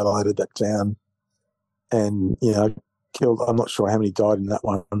annihilated that town, and killed. I'm not sure how many died in that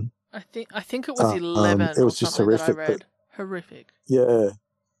one. I think it was 11. It was just horrific. Horrific. Yeah,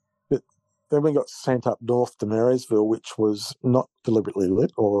 but then we got sent up north to Marysville, which was not deliberately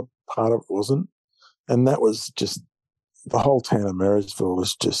lit, or part of it wasn't, and that was just the whole town of Marysville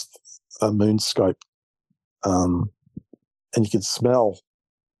was just a moonscape. And you could smell,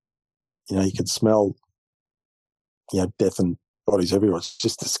 death and bodies everywhere. It's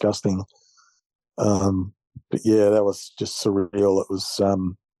just disgusting. But yeah, that was just surreal. It was,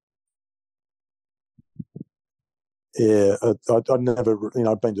 I'd never,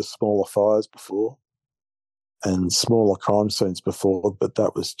 I'd been to smaller fires before and smaller crime scenes before, but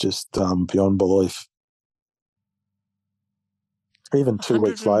that was just beyond belief. Even 2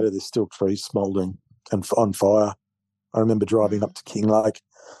 weeks later, there's still trees smouldering and on fire. I remember driving up to Kinglake,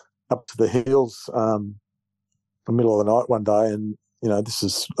 up to the hills, in the middle of the night one day, and this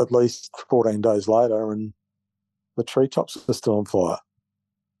is at least 14 days later, and the treetops are still on fire.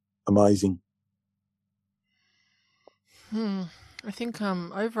 Amazing. I think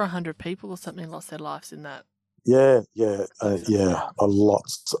over 100 people or something lost their lives in that. Yeah, a lot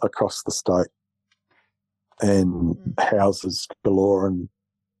across the state, and houses galore and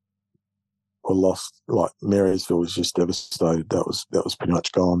were lost. Like Marysville was just devastated. That was pretty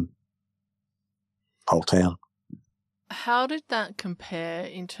much gone. Whole town. How did that compare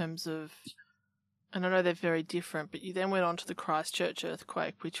in terms of? And I know they're very different, but you then went on to the Christchurch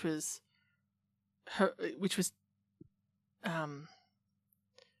earthquake, which was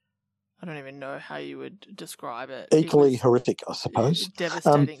I don't even know how you would describe it. Equally horrific, I suppose.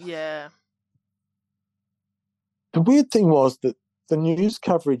 Devastating, yeah. The weird thing was that the news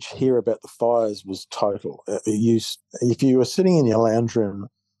coverage here about the fires was total. If you were sitting in your lounge room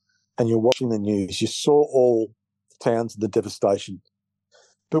and you're watching the news, you saw all the towns and the devastation.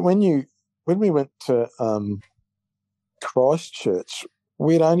 But when we went to Christchurch,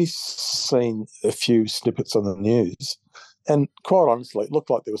 we'd only seen a few snippets on the news. And quite honestly, it looked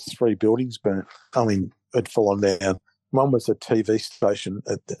like there was 3 buildings burnt. I mean, had fallen down. One was a TV station,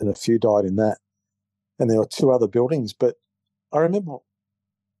 and a few died in that. And there were 2 other buildings. But I remember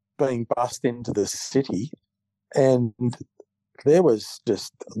being bussed into the city, and there was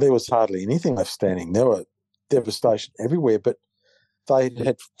hardly anything left standing. There were devastation everywhere. But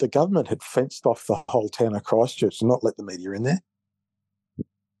the government had fenced off the whole town of Christchurch and not let the media in there.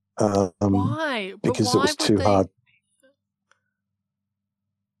 Why? Because it was too hard.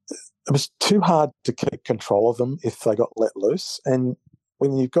 It was too hard to keep control of them if they got let loose. And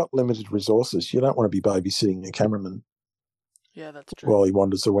when you've got limited resources, you don't want to be babysitting your cameraman. Yeah, that's true. While he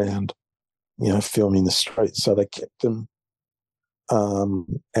wanders around, filming the streets. So they kept them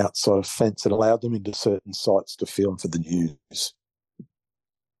outside of fence and allowed them into certain sites to film for the news.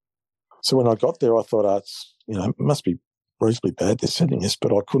 So when I got there, I thought, it must be reasonably bad they're sending this,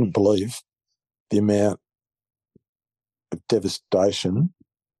 but I couldn't believe the amount of devastation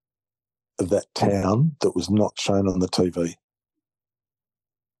of that town that was not shown on the TV.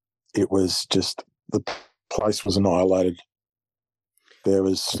 It was just, the place was annihilated. There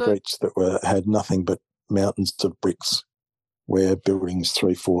was streets that had nothing but mountains of bricks where buildings,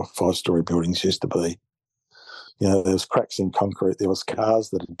 3, 4, 5-story buildings used to be. There was cracks in concrete. There was cars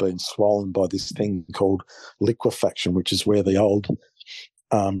that had been swollen by this thing called liquefaction, which is where the old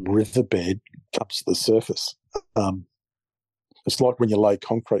riverbed comes to the surface. It's like when you lay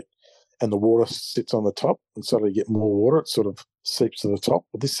concrete and the water sits on the top, and suddenly you get more water, it sort of seeps to the top.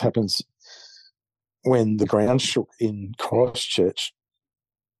 Well, this happens when the ground shook in Christchurch.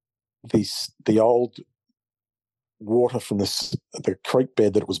 The old water from the creek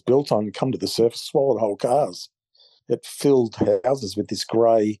bed that it was built on come to the surface, swallowed whole cars. It filled houses with this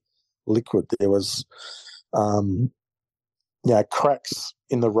grey liquid. There was cracks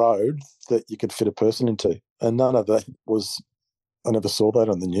in the road that you could fit a person into, and none of that was. I never saw that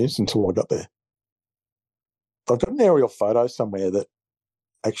on the news until I got there. I've got an aerial photo somewhere that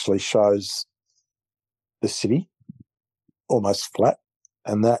actually shows the city almost flat,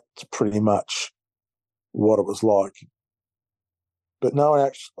 and that's pretty much what it was like. But no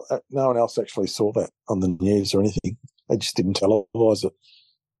one else actually saw that on the news or anything. They just didn't televise it.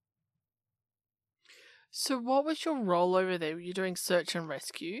 So what was your role over there? Were you doing search and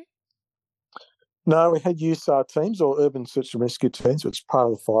rescue? No, we had USAR teams, or urban search and rescue teams, which is part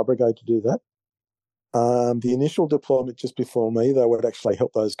of the fire brigade to do that. The initial deployment just before me, they would actually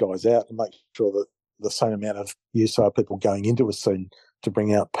help those guys out and make sure that the same amount of USAR people going into a scene to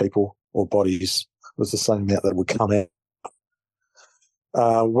bring out people or bodies was the same amount that would come out.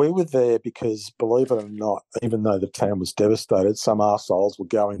 We were there because, believe it or not, even though the town was devastated, some arseholes would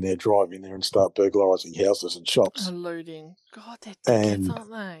go in there, drive in there and start burglarising houses and shops. Looting. God, they're dickheads,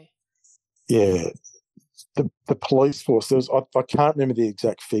 aren't they? Yeah. The police force, I can't remember the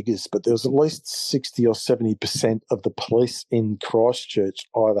exact figures, but there was at least 60 or 70% of the police in Christchurch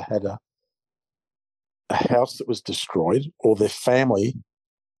either had a house that was destroyed, or their family,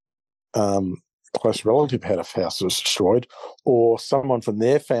 close relative had a house that was destroyed, or someone from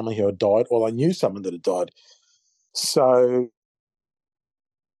their family who had died, or they knew someone that had died. So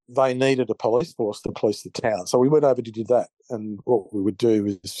they needed a police force to police the town. So we went over to do that. And what we would do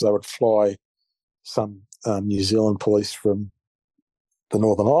is they would fly some New Zealand police from the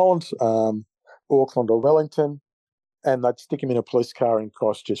Northern Island, Auckland or Wellington, and they'd stick them in a police car in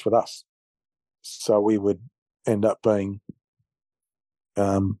Christchurch with us. So we would end up being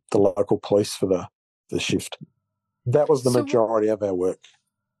the local police for the shift. That was the majority of our work.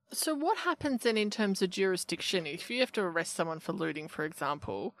 So what happens then in terms of jurisdiction? If you have to arrest someone for looting, for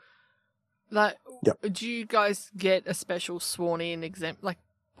example, do you guys get a special sworn-in exempt? Like,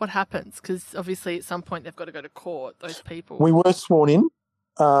 What happens? Because obviously at some point they've got to go to court, those people. We were sworn in.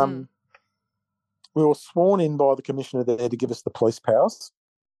 We were sworn in by the commissioner there to give us the police powers.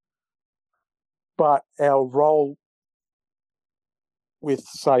 But our role with,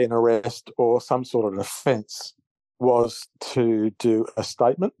 say, an arrest or some sort of an offence was to do a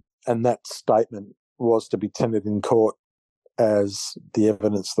statement, and that statement was to be tendered in court as the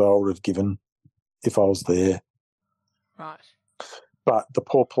evidence that I would have given if I was there. Right. But the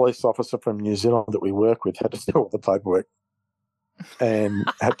poor police officer from New Zealand that we work with had to do all the paperwork and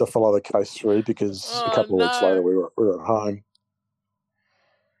had to follow the case through because a couple of weeks later we were at home.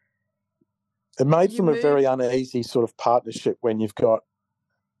 It made from a very uneasy sort of partnership when you've got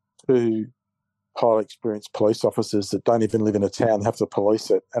two highly experienced police officers that don't even live in a town, have to police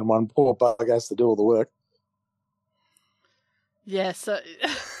it, and one poor bug has to do all the work. Yeah, so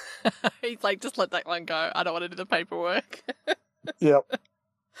he's like, just let that one go. I don't want to do the paperwork. Yep.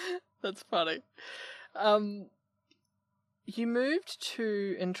 That's funny. You moved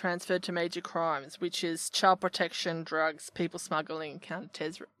to and transferred to major crimes, which is child protection, drugs, people smuggling,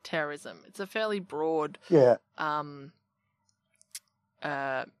 counter-terrorism. It's a fairly broad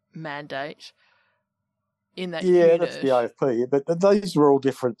mandate in that unit. That's the AFP. But these were all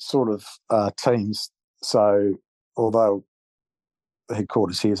different sort of teams. So although the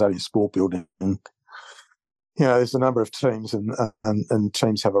headquarters here is only a sport building, and there's a number of teams, and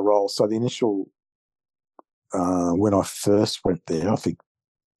teams have a role. So the initial, when I first went there, I think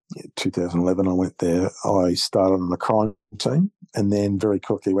 2011 I went there, I started on a crime team and then very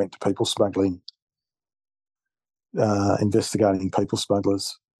quickly went to people smuggling, investigating people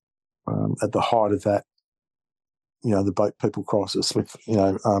smugglers. At the height of that, the boat people crisis with,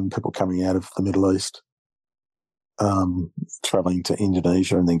 people coming out of the Middle East, travelling to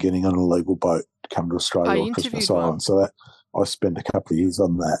Indonesia and then getting on a legal boat to come to Australia or Christmas Island. So that I spent a couple of years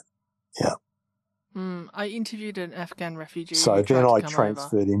on that. Yeah. I interviewed an Afghan refugee. So then I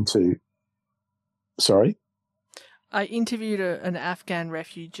transferred into. Sorry? I interviewed an Afghan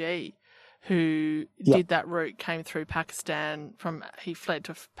refugee who did that route, came through Pakistan. He fled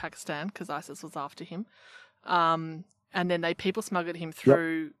to Pakistan because ISIS was after him. And then they people smuggled him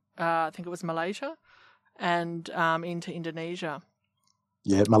through, I think it was Malaysia, and into Indonesia.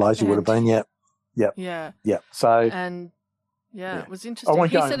 Yeah, Malaysia would have been, Yep. Yeah. So. And. Yeah, it was interesting. I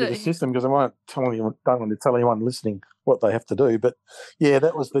won't go into the system because I don't want to tell anyone listening what they have to do. But,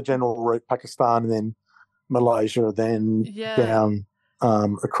 that was the general route, Pakistan and then Malaysia, then down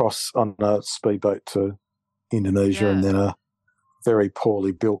across on a speedboat to Indonesia and then a very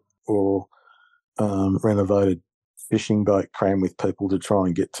poorly built or renovated fishing boat crammed with people to try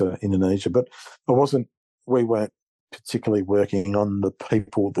and get to Indonesia. But we weren't particularly working on the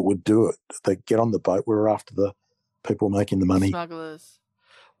people that would do it. They get on the boat. We were after the people making the money. Smugglers.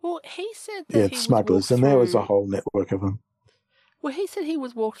 Well, he said that he smugglers, and there was a whole network of them. Well, he said he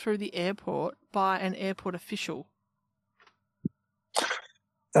was walked through the airport by an airport official.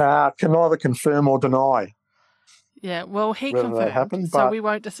 Can neither confirm or deny. Yeah, well, he confirmed. That happened, so we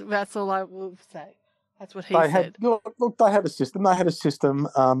won't. That's all I will say. That's what he said. Look, they had a system.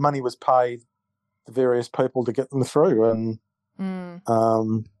 Money was paid to various people to get them through, and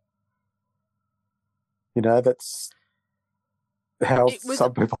that's how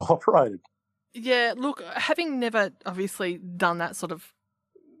some people operated. Yeah, look, having never obviously done that sort of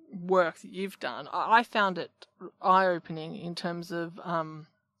work that you've done, I found it eye-opening in terms of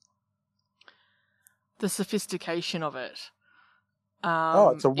the sophistication of it.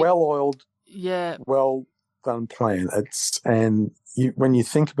 It's a well-oiled, well-done plan. When you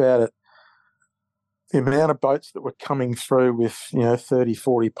think about it, the amount of boats that were coming through with, 30,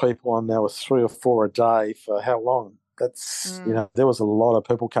 40 people on, there was 3 or 4 a day for how long? That's, there was a lot of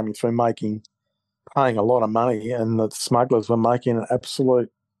people coming through paying a lot of money, and the smugglers were making an absolute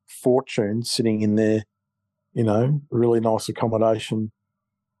fortune sitting in their, really nice accommodation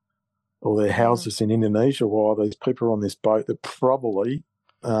or their houses in Indonesia while these people are on this boat that probably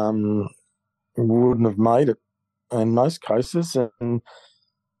wouldn't have made it in most cases. And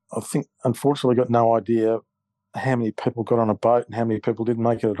I think, unfortunately, got no idea how many people got on a boat and how many people didn't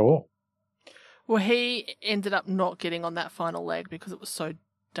make it at all. Well, he ended up not getting on that final leg because it was so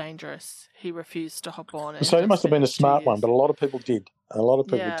dangerous. He refused to hop on. So he must have been a smart one, but a lot of people did. A lot of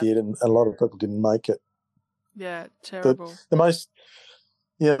people did, and a lot of people didn't make it. Yeah, terrible.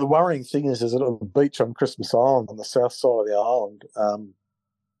 The worrying thing is there's a little beach on Christmas Island on the south side of the island.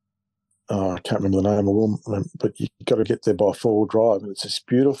 I can't remember the name of them, but you've got to get there by 4-wheel drive, and it's this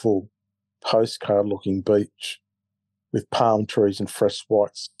beautiful postcard-looking beach with palm trees and fresh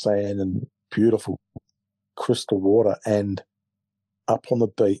white sand and beautiful crystal water. And up on the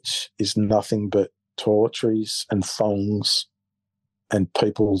beach is nothing but toiletries and thongs and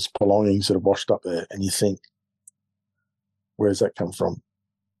people's belongings that are washed up there. And you think, where's that come from?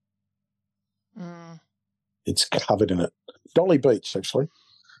 It's covered in it. Dolly Beach, actually.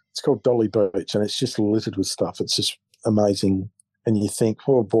 It's called Dolly Beach, and it's just littered with stuff. It's just amazing. And you think,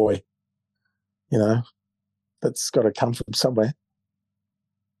 oh, boy, that's got to come from somewhere.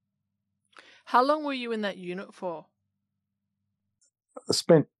 How long were you in that unit for? I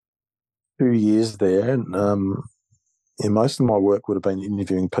spent 2 years there, and most of my work would have been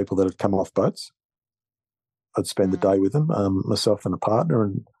interviewing people that had come off boats. I'd spend the day with them, myself and a partner,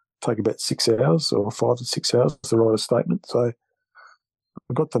 and take about 6 hours or 5 to 6 hours to write a statement. So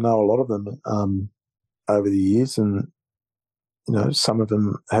I got to know a lot of them over the years, and some of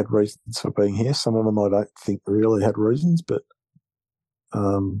them had reasons for being here. Some of them I don't think really had reasons, but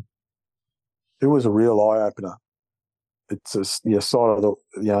it was a real eye opener. It's a side of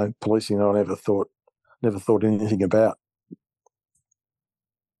the policing I never thought anything about.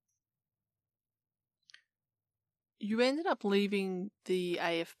 You ended up leaving the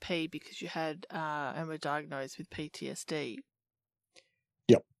AFP because you had and were diagnosed with PTSD.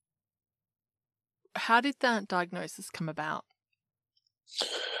 Yep. How did that diagnosis come about?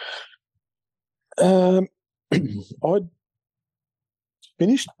 I'd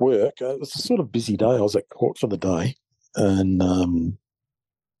finished work. It was a sort of busy day. I was at court for the day, and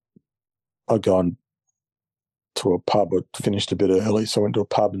I'd gone to a pub. I'd finished a bit early, so I went to a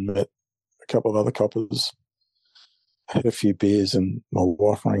pub and met a couple of other coppers, had a few beers, and my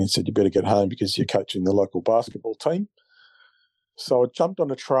wife rang and said, you better get home because you're coaching the local basketball team. So I jumped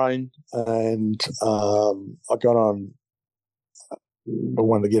on a train and I got on. I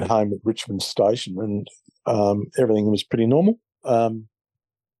wanted to get home at Richmond Station, and everything was pretty normal. And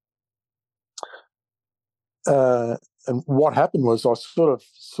what happened was I sort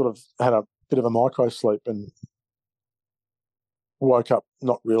of had a bit of a micro sleep and woke up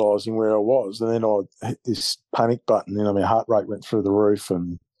not realising where I was, and then I hit this panic button. My heart rate went through the roof,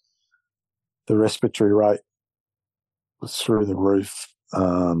 and the respiratory rate was through the roof.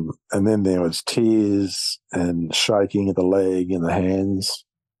 And then there was tears and shaking of the leg and the hands.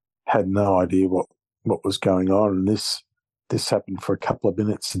 Had no idea what was going on, and this happened for a couple of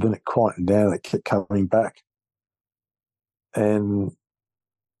minutes, and then it quietened down and it kept coming back. And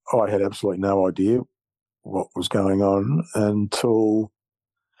I had absolutely no idea what was going on until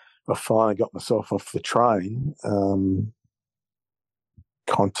I finally got myself off the train,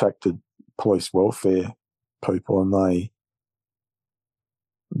 contacted police welfare people, and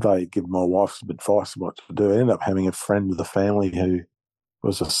they give my wife some advice on what to do. I ended up having a friend of the family who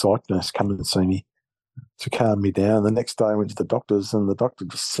was a psych nurse come and see me to calm me down. The next day I went to the doctors, and the doctor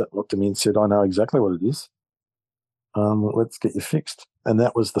just looked at me and said, I know exactly what it is. Let's get you fixed. And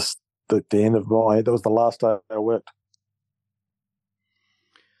that was the end of that was the last day I worked.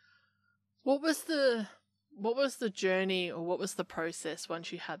 What was the journey, or what was the process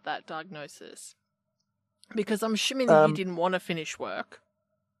once you had that diagnosis? Because I'm assuming that you didn't want to finish work.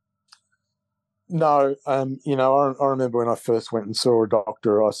 No, I remember when I first went and saw a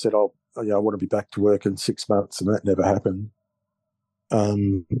doctor, I said, I want to be back to work in 6 months, and that never happened.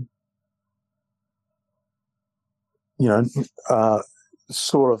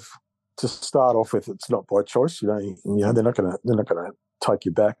 Sort of to start off with, it's not by choice. They're not going to take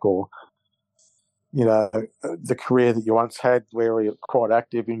you back, or the career that you once had, where you're quite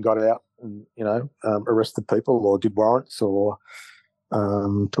active and got out and arrested people or did warrants or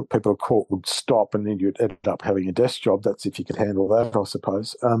took people to court would stop, and then you'd end up having a desk job. That's if you could handle that, I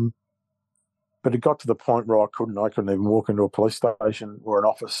suppose. But it got to the point where I couldn't even walk into a police station or an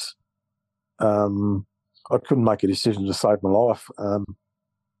office. I couldn't make a decision to save my life.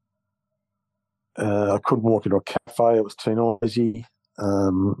 I couldn't walk into a cafe. It was too noisy.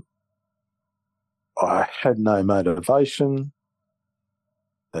 I had no motivation.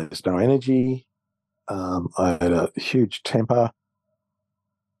 There was no energy. I had a huge temper.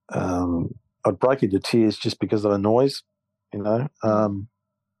 I'd break into tears just because of the noise,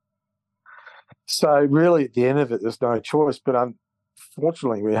 So really at the end of it, there's no choice. But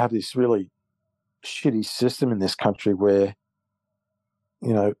unfortunately, we have this really shitty system in this country where,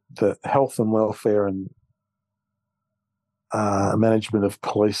 the health and welfare and management of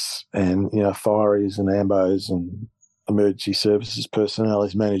police and, fireys and ambos and emergency services personnel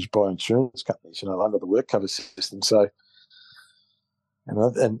is managed by insurance companies, under the work cover system. So,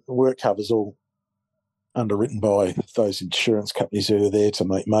 and work cover's all underwritten by those insurance companies who are there to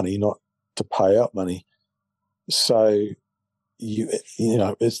make money, not to pay out money. So you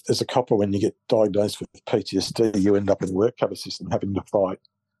know, as a copper, when you get diagnosed with PTSD, you end up in the work cover system having to fight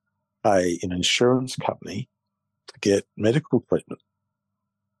an insurance company to get medical treatment.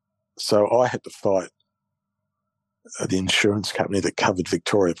 So I had to fight the insurance company that covered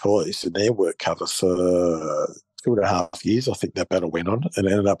Victoria Police and their work cover for 2.5 years. I think that battle went on and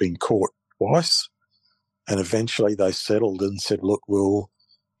ended up in court twice. And eventually they settled and said, look, we'll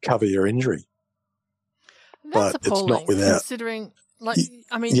cover your injury. That's but appalling, it's not without. considering, like,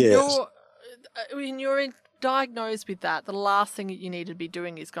 I mean, Yes. when you're diagnosed with that, the last thing that you need to be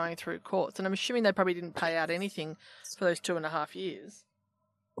doing is going through courts. And I'm assuming they probably didn't pay out anything for those 2.5 years.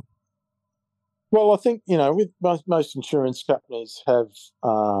 Well, I think, you know, with most insurance companies have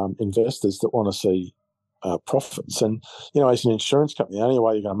investors that want to see profits. And, you know, as an insurance company, the only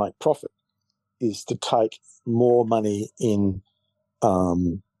way you're going to make profit is to take more money in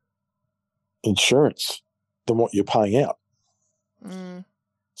insurance than what you're paying out. Mm.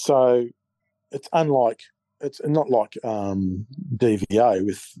 So it's not like DVA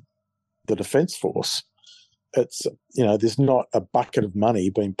with the Defence Force. It's, you know, there's not a bucket of money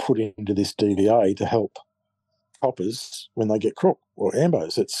being put into this DVA to help coppers when they get crook or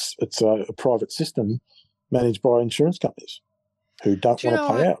ambos. It's a private system managed by insurance companies who don't want to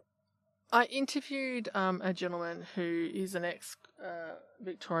pay out. I interviewed a gentleman who is an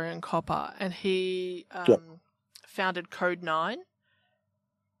ex-Victorian copper, and he founded Code 9.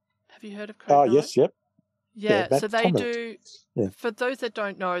 Have you heard of Code 9? Oh, yes, yep. Yeah, so they do, for those that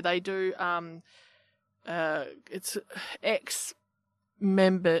don't know, they do, it's ex-police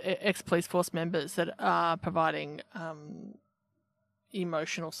force members that are providing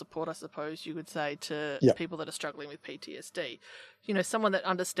emotional support, I suppose you would say, to people that are struggling with PTSD. You know, someone that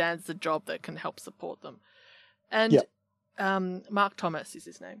understands the job that can help support them. And Mark Thomas is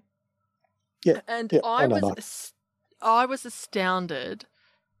his name. Yeah. And I was astounded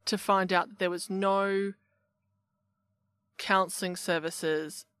to find out that there was no counselling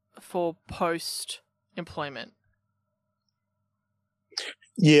services for post-employment.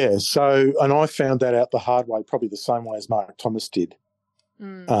 Yeah, so, and I found that out the hard way, probably the same way as Mark Thomas did.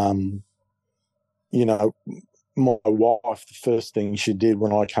 Mm. You know, my wife, the first thing she did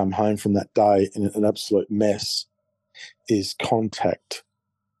when I came home from that day in an absolute mess is contact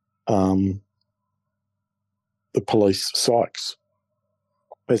the police psychs,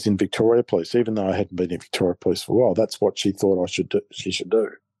 as in Victoria Police, even though I hadn't been in Victoria Police for a while. That's what she thought she should do.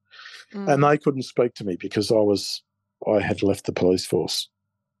 Mm. And they couldn't speak to me because I had left the police force.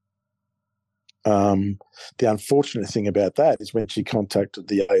 The unfortunate thing about that is when she contacted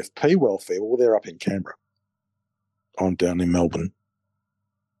the AFP welfare, well, they're up in Canberra. I'm down in Melbourne.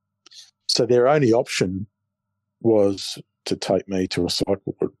 So their only option was to take me to a psych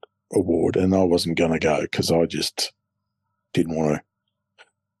ward, and I wasn't going to go because I just didn't want to.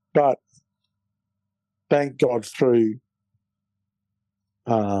 But thank God through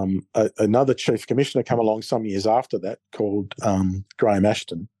another chief commissioner come along some years after that called Graham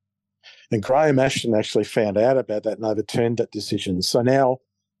Ashton. And Graham Ashton actually found out about that and overturned that decision. So now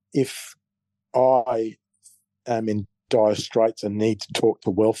if I am in dire straits and need to talk to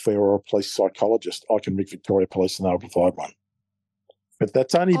welfare or a police psychologist, I can ring Victoria Police and they'll provide one. But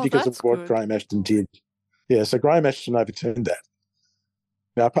that's only because of what Graham Ashton did. Yeah, so Graham Ashton overturned that.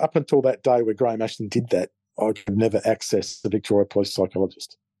 Now, up until that day where Graham Ashton did that, I could never access the Victoria Police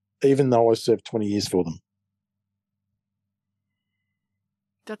psychologist, even though I served 20 years for them.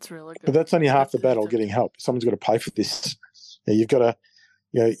 That's really good. But that's only half the battle, getting help. Someone's got to pay for this. You've got to,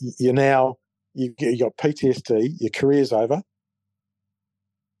 you know, you've got PTSD, your career's over.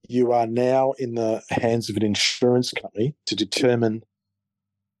 You are now in the hands of an insurance company to determine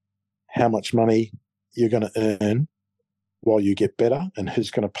how much money you're going to earn while you get better and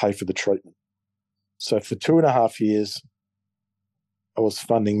who's going to pay for the treatment. So for 2.5 years, I was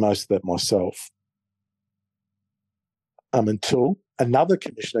funding most of that myself until another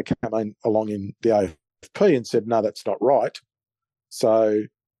commissioner came along in the AFP and said, no, that's not right. So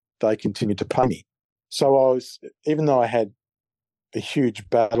they continued to pay me. So even though I had a huge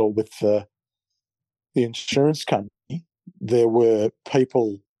battle with the insurance company, there were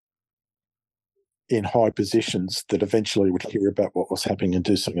people in high positions that eventually would hear about what was happening and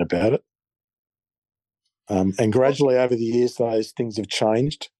do something about it. And gradually over the years, those things have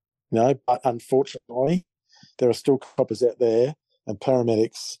changed, you know, but unfortunately, there are still coppers out there and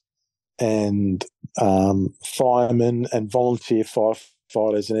paramedics and firemen and volunteer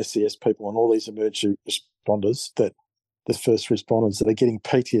firefighters and SES people and all these emergency responders, that the first responders that are getting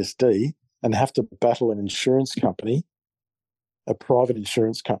PTSD and have to battle an insurance company, a private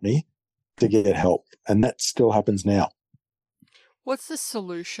insurance company, to get help. And that still happens now. What's the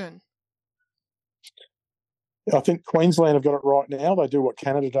solution? I think Queensland have got it right now. They do what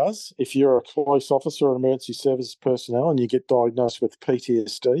Canada does. If you're a police officer or emergency services personnel and you get diagnosed with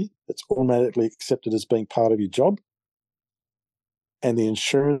PTSD, it's automatically accepted as being part of your job. And the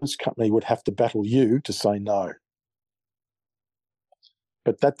insurance company would have to battle you to say no.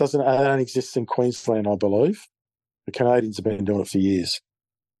 But that don't exist in Queensland, I believe. The Canadians have been doing it for years.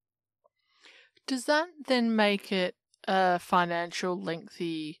 Does that then make it a financial,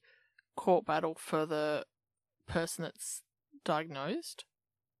 lengthy court battle for the person that's diagnosed?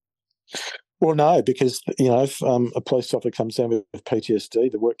 Well, no, because if a police officer comes down with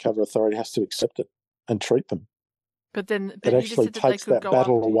PTSD, the Work Cover Authority has to accept it and treat them. But then it actually takes that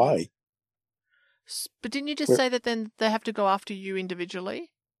battle away. But didn't you just say that then they have to go after you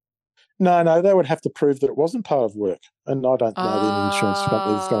individually? No, they would have to prove that it wasn't part of work, and I don't know the insurance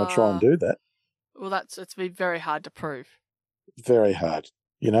company is going to try and do that. Well, it's been very hard to prove. Very hard.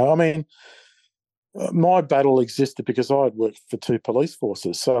 I mean, my battle existed because I had worked for two police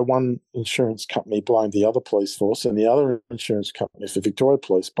forces. So one insurance company blamed the other police force, and the other insurance company for Victoria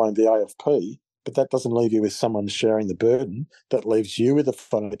Police blamed the AFP. But that doesn't leave you with someone sharing the burden. That leaves you with a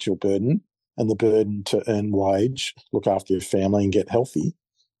financial burden and the burden to earn wage, look after your family and get healthy,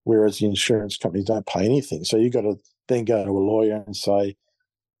 whereas the insurance companies don't pay anything. So you've got to then go to a lawyer and say,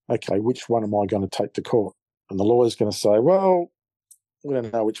 okay, which one am I going to take to court? And the lawyer's going to say, well, we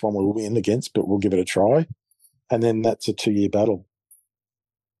don't know which one we'll win against, but we'll give it a try. And then that's a 2-year battle.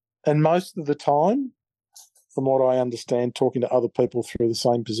 And most of the time, from what I understand, talking to other people through the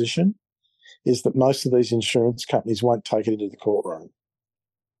same position, is that most of these insurance companies won't take it into the courtroom.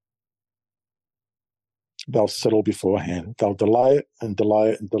 They'll settle beforehand. They'll delay it and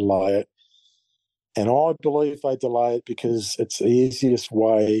delay it and delay it. And I believe they delay it because it's the easiest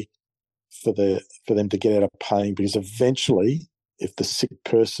way for them to get out of pain, because eventually, if the sick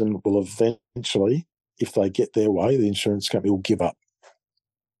person will eventually, if they get their way, the insurance company will give up.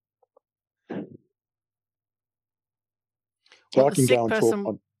 So I can go and talk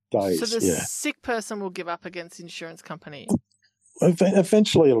on days. So the sick person will give up against the insurance company?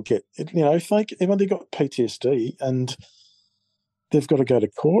 Eventually it'll get, if they've got PTSD and they've got to go to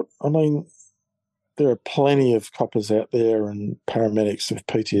court, I mean, there are plenty of coppers out there and paramedics with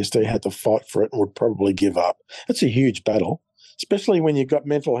PTSD had to fight for it and would probably give up. It's a huge battle, especially when you've got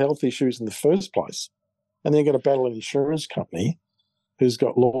mental health issues in the first place. And then you've got to battle an insurance company who's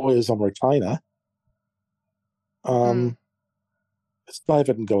got lawyers on retainer. It's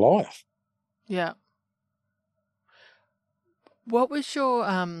David and Goliath. Yeah. What was your,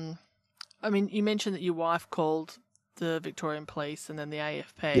 you mentioned that your wife called the Victorian Police and then the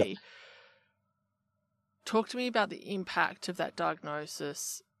AFP. Yep. Talk to me about the impact of that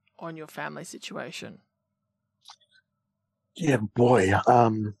diagnosis on your family situation. Yeah, boy.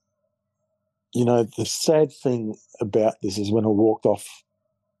 The sad thing about this is when I walked off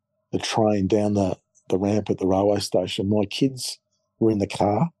the train down the ramp at the railway station, my kids were in the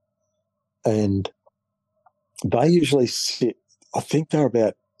car and they usually sit, I think they're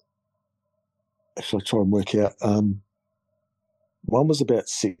about, actually I'll try and work out, one was about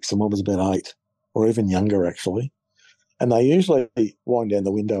 6 and one was about 8, or even younger actually. And they usually wind down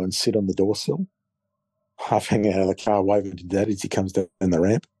the window and sit on the doorsill, half hanging out of the car, waving to Dad as he comes down the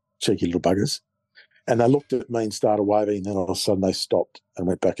ramp, cheeky little buggers. And they looked at me and started waving, and then all of a sudden they stopped and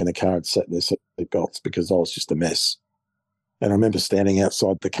went back in the car and sat in their seat belts because I was just a mess. And I remember standing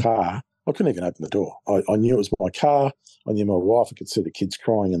outside the car. I couldn't even open the door. I knew it was my car. I knew my wife. I could see the kids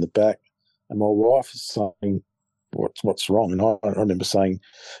crying in the back. And my wife was saying, what's wrong? And I remember saying,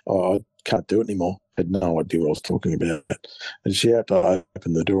 I can't do it anymore. I had no idea what I was talking about. And she had to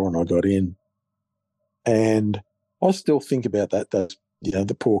open the door and I got in. And I still think about that,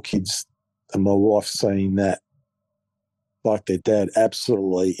 the poor kids and my wife saying that, like their dad,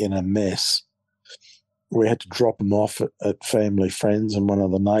 absolutely in a mess. We had to drop them off at family friends, and one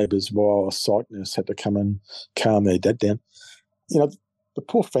of the neighbours, while a psych nurse, had to come and calm their dad down. The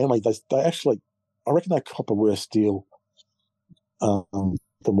poor family, they actually, I reckon they cop a worse deal than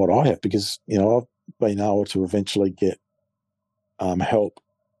what I have, because, I've been able to eventually get help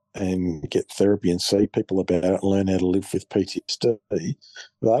and get therapy and see people about it and learn how to live with PTSD.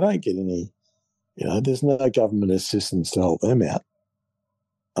 But I don't get any, there's no government assistance to help them out.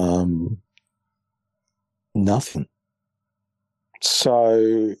 Nothing.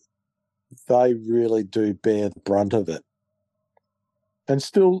 So they really do bear the brunt of it, and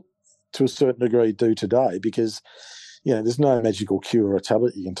still to a certain degree do today, because there's no magical cure or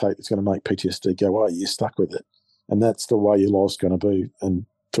tablet you can take that's going to make PTSD go away. You're stuck with it, and that's the way your life's going to be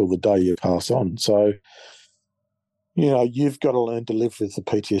until the day you pass on. So you've got to learn to live with the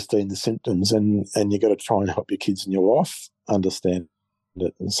PTSD and the symptoms, and you've got to try and help your kids and your wife understand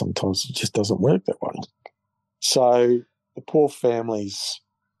it. And sometimes it just doesn't work that way. So the poor families,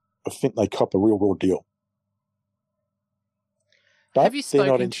 I think they cop a real raw deal. But Have you they're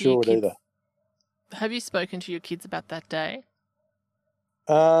not spoken to your insured kids? either. Have you spoken to your kids about that day?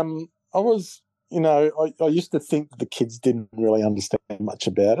 I was, I used to think that the kids didn't really understand much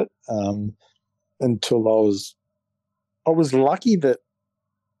about it until I was lucky that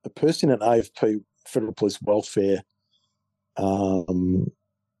a person at AFP, Federal Police Welfare,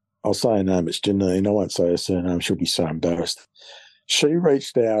 I'll say her name, it's Janine, I won't say her surname, she'll be so embarrassed. She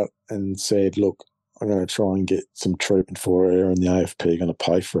reached out and said, look, I'm going to try and get some treatment for her and the AFP are going to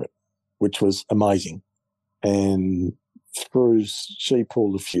pay for it, which was amazing. And she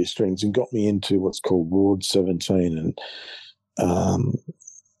pulled a few strings and got me into what's called Ward 17. And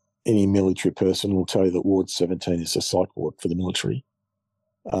any military person will tell you that Ward 17 is a psych ward for the military.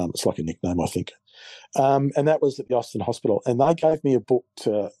 It's like a nickname, I think. And that was at the Austin Hospital. And they gave me a book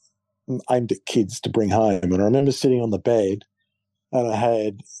aimed at kids to bring home. And I remember sitting on the bed and I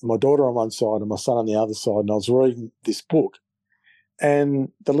had my daughter on one side and my son on the other side, and I was reading this book.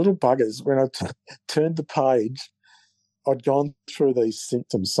 And the little buggers, when I turned the page, I'd gone through these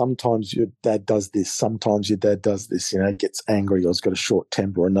symptoms. Sometimes your dad does this. Sometimes your dad does this, gets angry or has got a short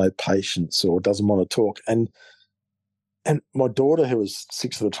temper or no patience or doesn't want to talk. And my daughter, who was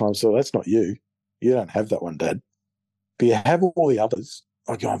 6 at the time, said, that's not you. You don't have that one, Dad. But you have all the others.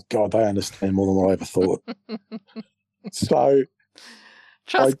 I go, God, they understand more than what I ever thought. So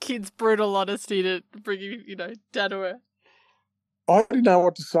Trust kids' brutal honesty to bring you, down to earth. I didn't know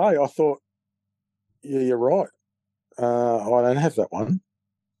what to say. I thought, yeah, you're right. I don't have that one.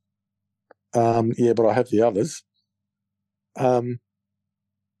 Yeah, but I have the others. So,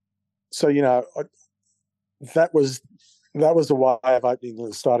 that was a way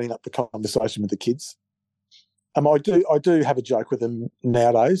of starting up the conversation with the kids. I do have a joke with them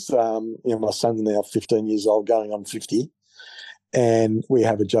nowadays. My son's now 15 years old, going on 50, and we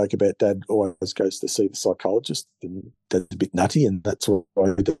have a joke about Dad always goes to see the psychologist, and Dad's a bit nutty, and that's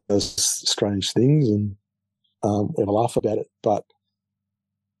why he does strange things, and we have a laugh about it. But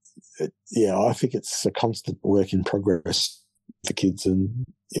I think it's a constant work in progress for the kids and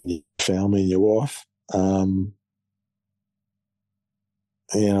your family and your wife.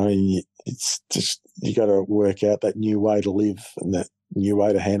 It's just you got to work out that new way to live and that new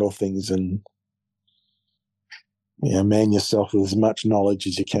way to handle things, and man yourself with as much knowledge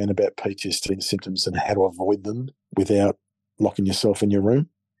as you can about PTSD and symptoms and how to avoid them without locking yourself in your room.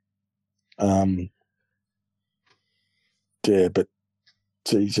 But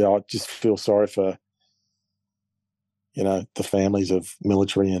geez, I just feel sorry for the families of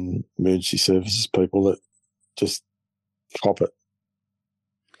military and emergency services people that just cop it.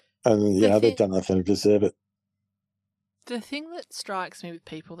 And, they've done nothing to deserve it. The thing that strikes me with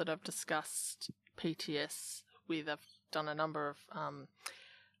people that I've discussed PTS with, I've done a number of...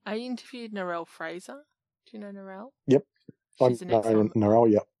 I interviewed Narelle Fraser. Do you know Narelle? Yep. She's an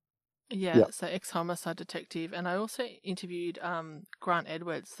Narelle, yep. Yeah, yep. So ex-homicide detective. And I also interviewed Grant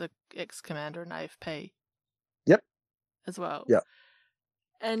Edwards, the ex-commander in AFP. Yep. As well. Yep.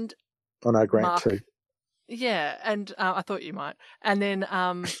 And I know Grant too. Yeah, and I thought you might. And then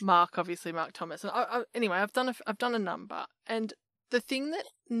Mark Thomas. And anyway, I've done a number, and the thing that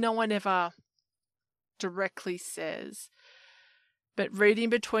no one ever directly says, but reading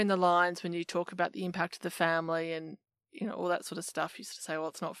between the lines when you talk about the impact of the family and all that sort of stuff, you sort of say, well,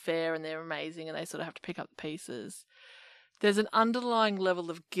 it's not fair, and they're amazing, and they sort of have to pick up the pieces. There's an underlying level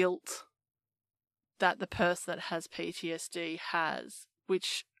of guilt that the person that has PTSD has,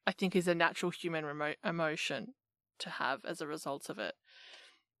 which I think is a natural human emotion to have as a result of it.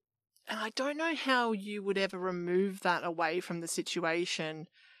 And I don't know how you would ever remove that away from the situation,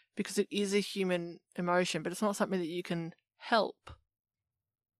 because it is a human emotion, but it's not something that you can help.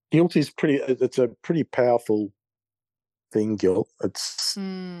 Guilt is it's a pretty powerful thing, guilt. It's...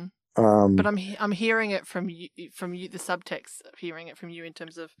 but I'm hearing it from you, the subtext of hearing it from you in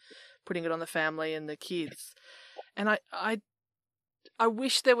terms of putting it on the family and the kids. And I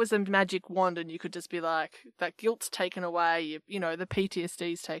wish there was a magic wand and you could just be like, that guilt's taken away, the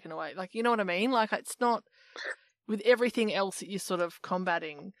PTSD's taken away. Like, you know what I mean? Like, it's not, with everything else that you're sort of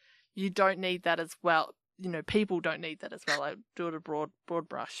combating, you don't need that as well. People don't need that as well. I do it a broad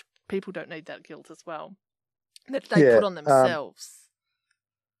brush. People don't need that guilt as well that they put on themselves.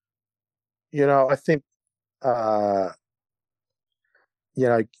 I think,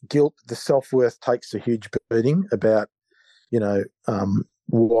 guilt, the self-worth takes a huge beating about,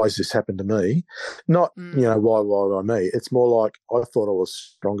 why has this happened to me? Not, why me? It's more like I thought I was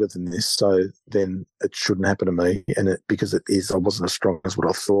stronger than this, so then it shouldn't happen to me. And because it is, I wasn't as strong as what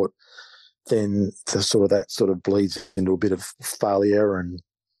I thought. Then that sort of bleeds into a bit of failure and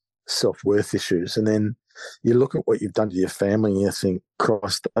self-worth issues. And then you look at what you've done to your family and you think,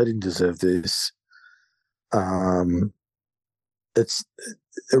 Christ, they didn't deserve this. It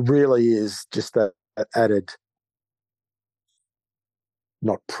really is just that added,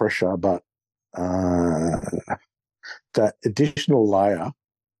 not pressure, but that additional layer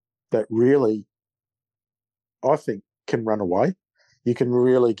that really, I think, can run away. You can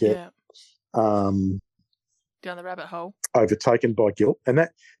really get down the rabbit hole, overtaken by guilt, and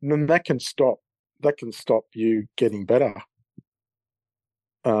that can stop you getting better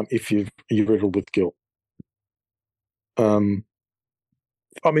if you're riddled with guilt.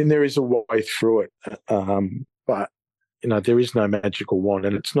 I mean, there is a way through it, but there is no magical wand,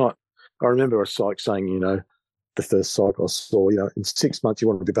 and it's not. I remember a psych saying, the first psych I saw, in 6 months you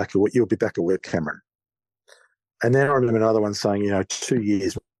want to be back at work, you'll be back at work, Cameron. And then I remember another one saying, 2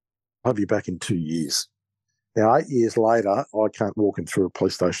 years, I'll be back in 2 years. Now, 8 years later, I can't walk in through a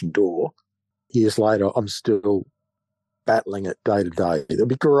police station door. Years later, I'm still battling it day to day. It would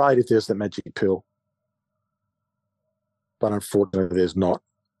be great if there's that magic pill, but unfortunately, there's not.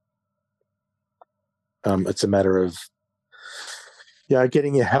 It's a matter of,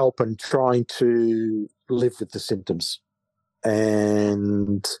 getting your help and trying to live with the symptoms.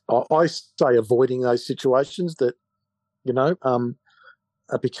 And I say avoiding those situations that,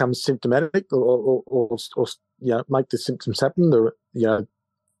 become symptomatic or make the symptoms happen.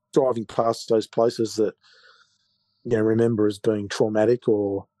 Driving past those places that, remember as being traumatic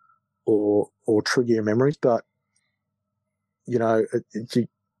or trigger your memories, but, you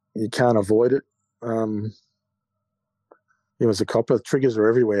can't avoid it. As a copper, triggers are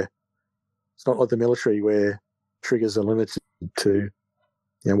everywhere. It's not like the military where triggers are limited to,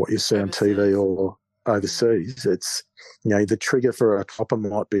 what you see on TV or overseas. It's, the trigger for a copper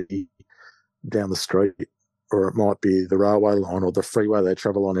might be down the street, or it might be the railway line or the freeway they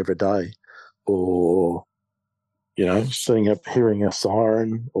travel on every day, or, hearing a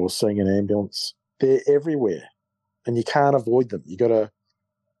siren or seeing an ambulance. They're everywhere, and you can't avoid them.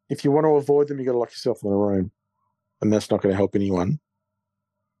 If you want to avoid them, you got to lock yourself in a room, and that's not going to help anyone.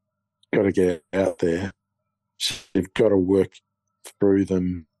 Got to get out there. So you've got to work through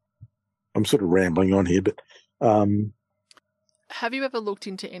them. I'm sort of rambling on here, but have you ever looked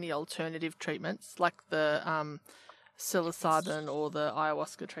into any alternative treatments like the psilocybin or the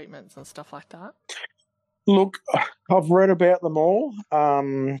ayahuasca treatments and stuff like that? Look, I've read about them all.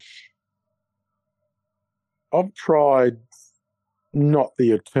 I've tried not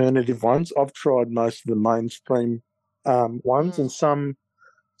the alternative ones. I've tried most of the mainstream ones, and some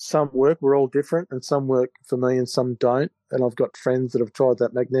work. We're all different, and some work for me and some don't. And I've got friends that have tried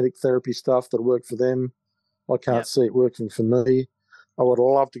that magnetic therapy stuff that worked for them. I can't see it working for me. I would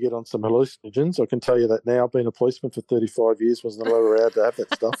love to get on some hallucinogens. I can tell you that now. Being a policeman for 35 years, wasn't allowed to have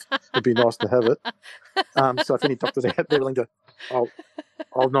that stuff. It'd be nice to have it. So if any doctors out there willing to, I'll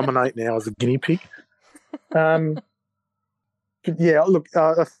nominate now as a guinea pig. Yeah, look,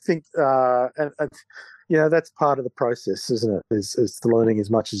 I think, that's part of the process, isn't it? Is learning as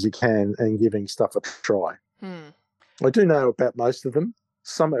much as you can and giving stuff a try. I do know about most of them.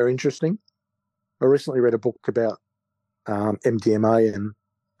 Some are interesting. I recently read a book about MDMA and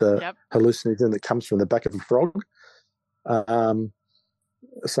the hallucinogen that comes from the back of a frog,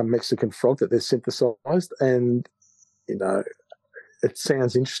 some Mexican frog that they're synthesized, and it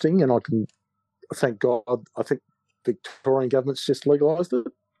sounds interesting. And thank God, I think Victorian government's just legalised it.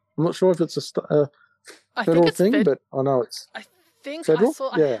 I'm not sure if it's a federal thing, but I know it's federal.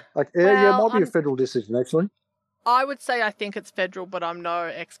 It might be a federal decision actually. I would say I think it's federal, but I'm no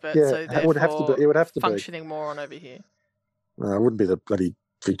expert, so it would have to be. It would have to functioning more on over here. No, it wouldn't be the bloody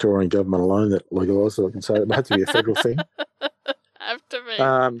Victorian government alone that legalised it. I can say it had to be a federal thing. Have to be.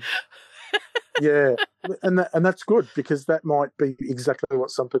 Yeah, and that's good, because that might be exactly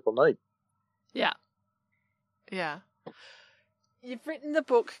what some people need. Yeah. Yeah. You've written the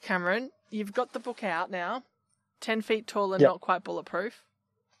book, Cameron. You've got the book out now. 10 Feet Tall and Not Quite Bulletproof.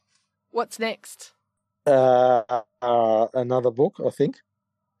 What's next? Another book, I think.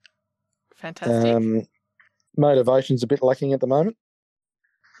 Fantastic. Motivation's a bit lacking at the moment.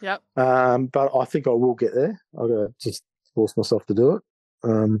 Yep. But I think I will get there. I've got to just force myself to do it.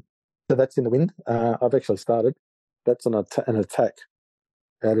 So that's in the wind. I've actually started. That's an attack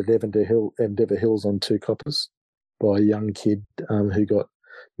out of Endeavour Hills on 2 coppers by a young kid who got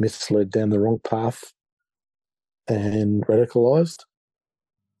misled down the wrong path and radicalised.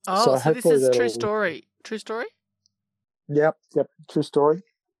 Oh, so this hopefully is true that'll- story. True story? Yep, true story.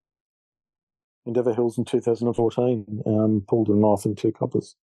 Endeavour Hills in 2014, pulled a knife and 2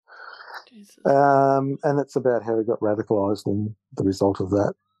 coppers. Jesus. And it's about how he got radicalised and the result of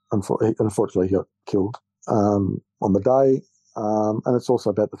that. Unfortunately, he got killed on the day. And it's also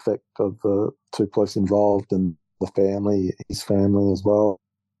about the fact of the 2 police involved and the family, his family as well.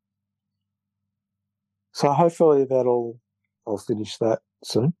 So hopefully I'll finish that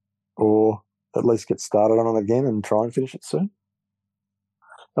soon, or at least get started on it again and try and finish it soon.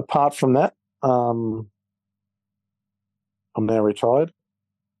 Apart from that, I'm now retired,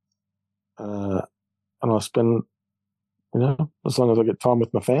 and I spend, as long as I get time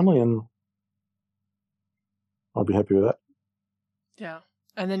with my family, and I'll be happy with that. Yeah.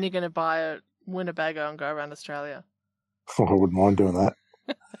 And then you're going to buy a Winnebago and go around Australia. I wouldn't mind doing that.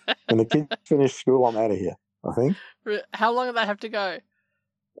 When the kids finish school, I'm out of here, I think. How long do they have to go?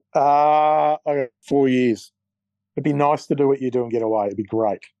 I got 4 years. It'd be nice to do what you do and get away. It'd be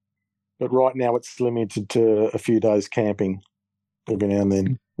great. But right now it's limited to a few days camping every now and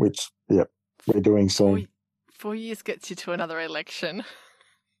then, which, we're doing soon. 4 years gets you to another election.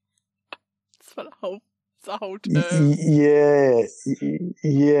 It's a whole term. Yeah,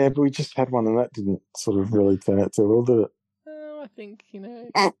 but we just had one and that didn't sort of really turn out too well, did it? I think,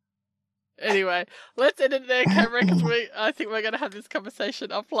 Anyway, let's end it there, Cameron, because I think we're going to have this conversation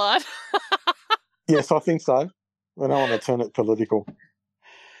offline. Yes, I think so. I don't want to turn it political.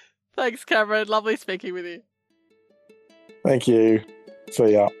 Thanks, Cameron. Lovely speaking with you. Thank you.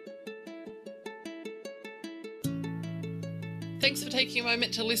 See ya. Thanks for taking a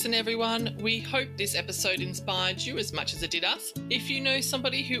moment to listen, everyone. We hope this episode inspired you as much as it did us. If you know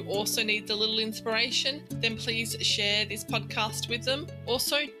somebody who also needs a little inspiration, then please share this podcast with them.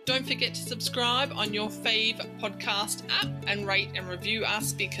 Also, don't forget to subscribe on your fave podcast app and rate and review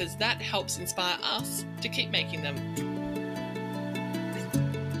us, because that helps inspire us to keep making them.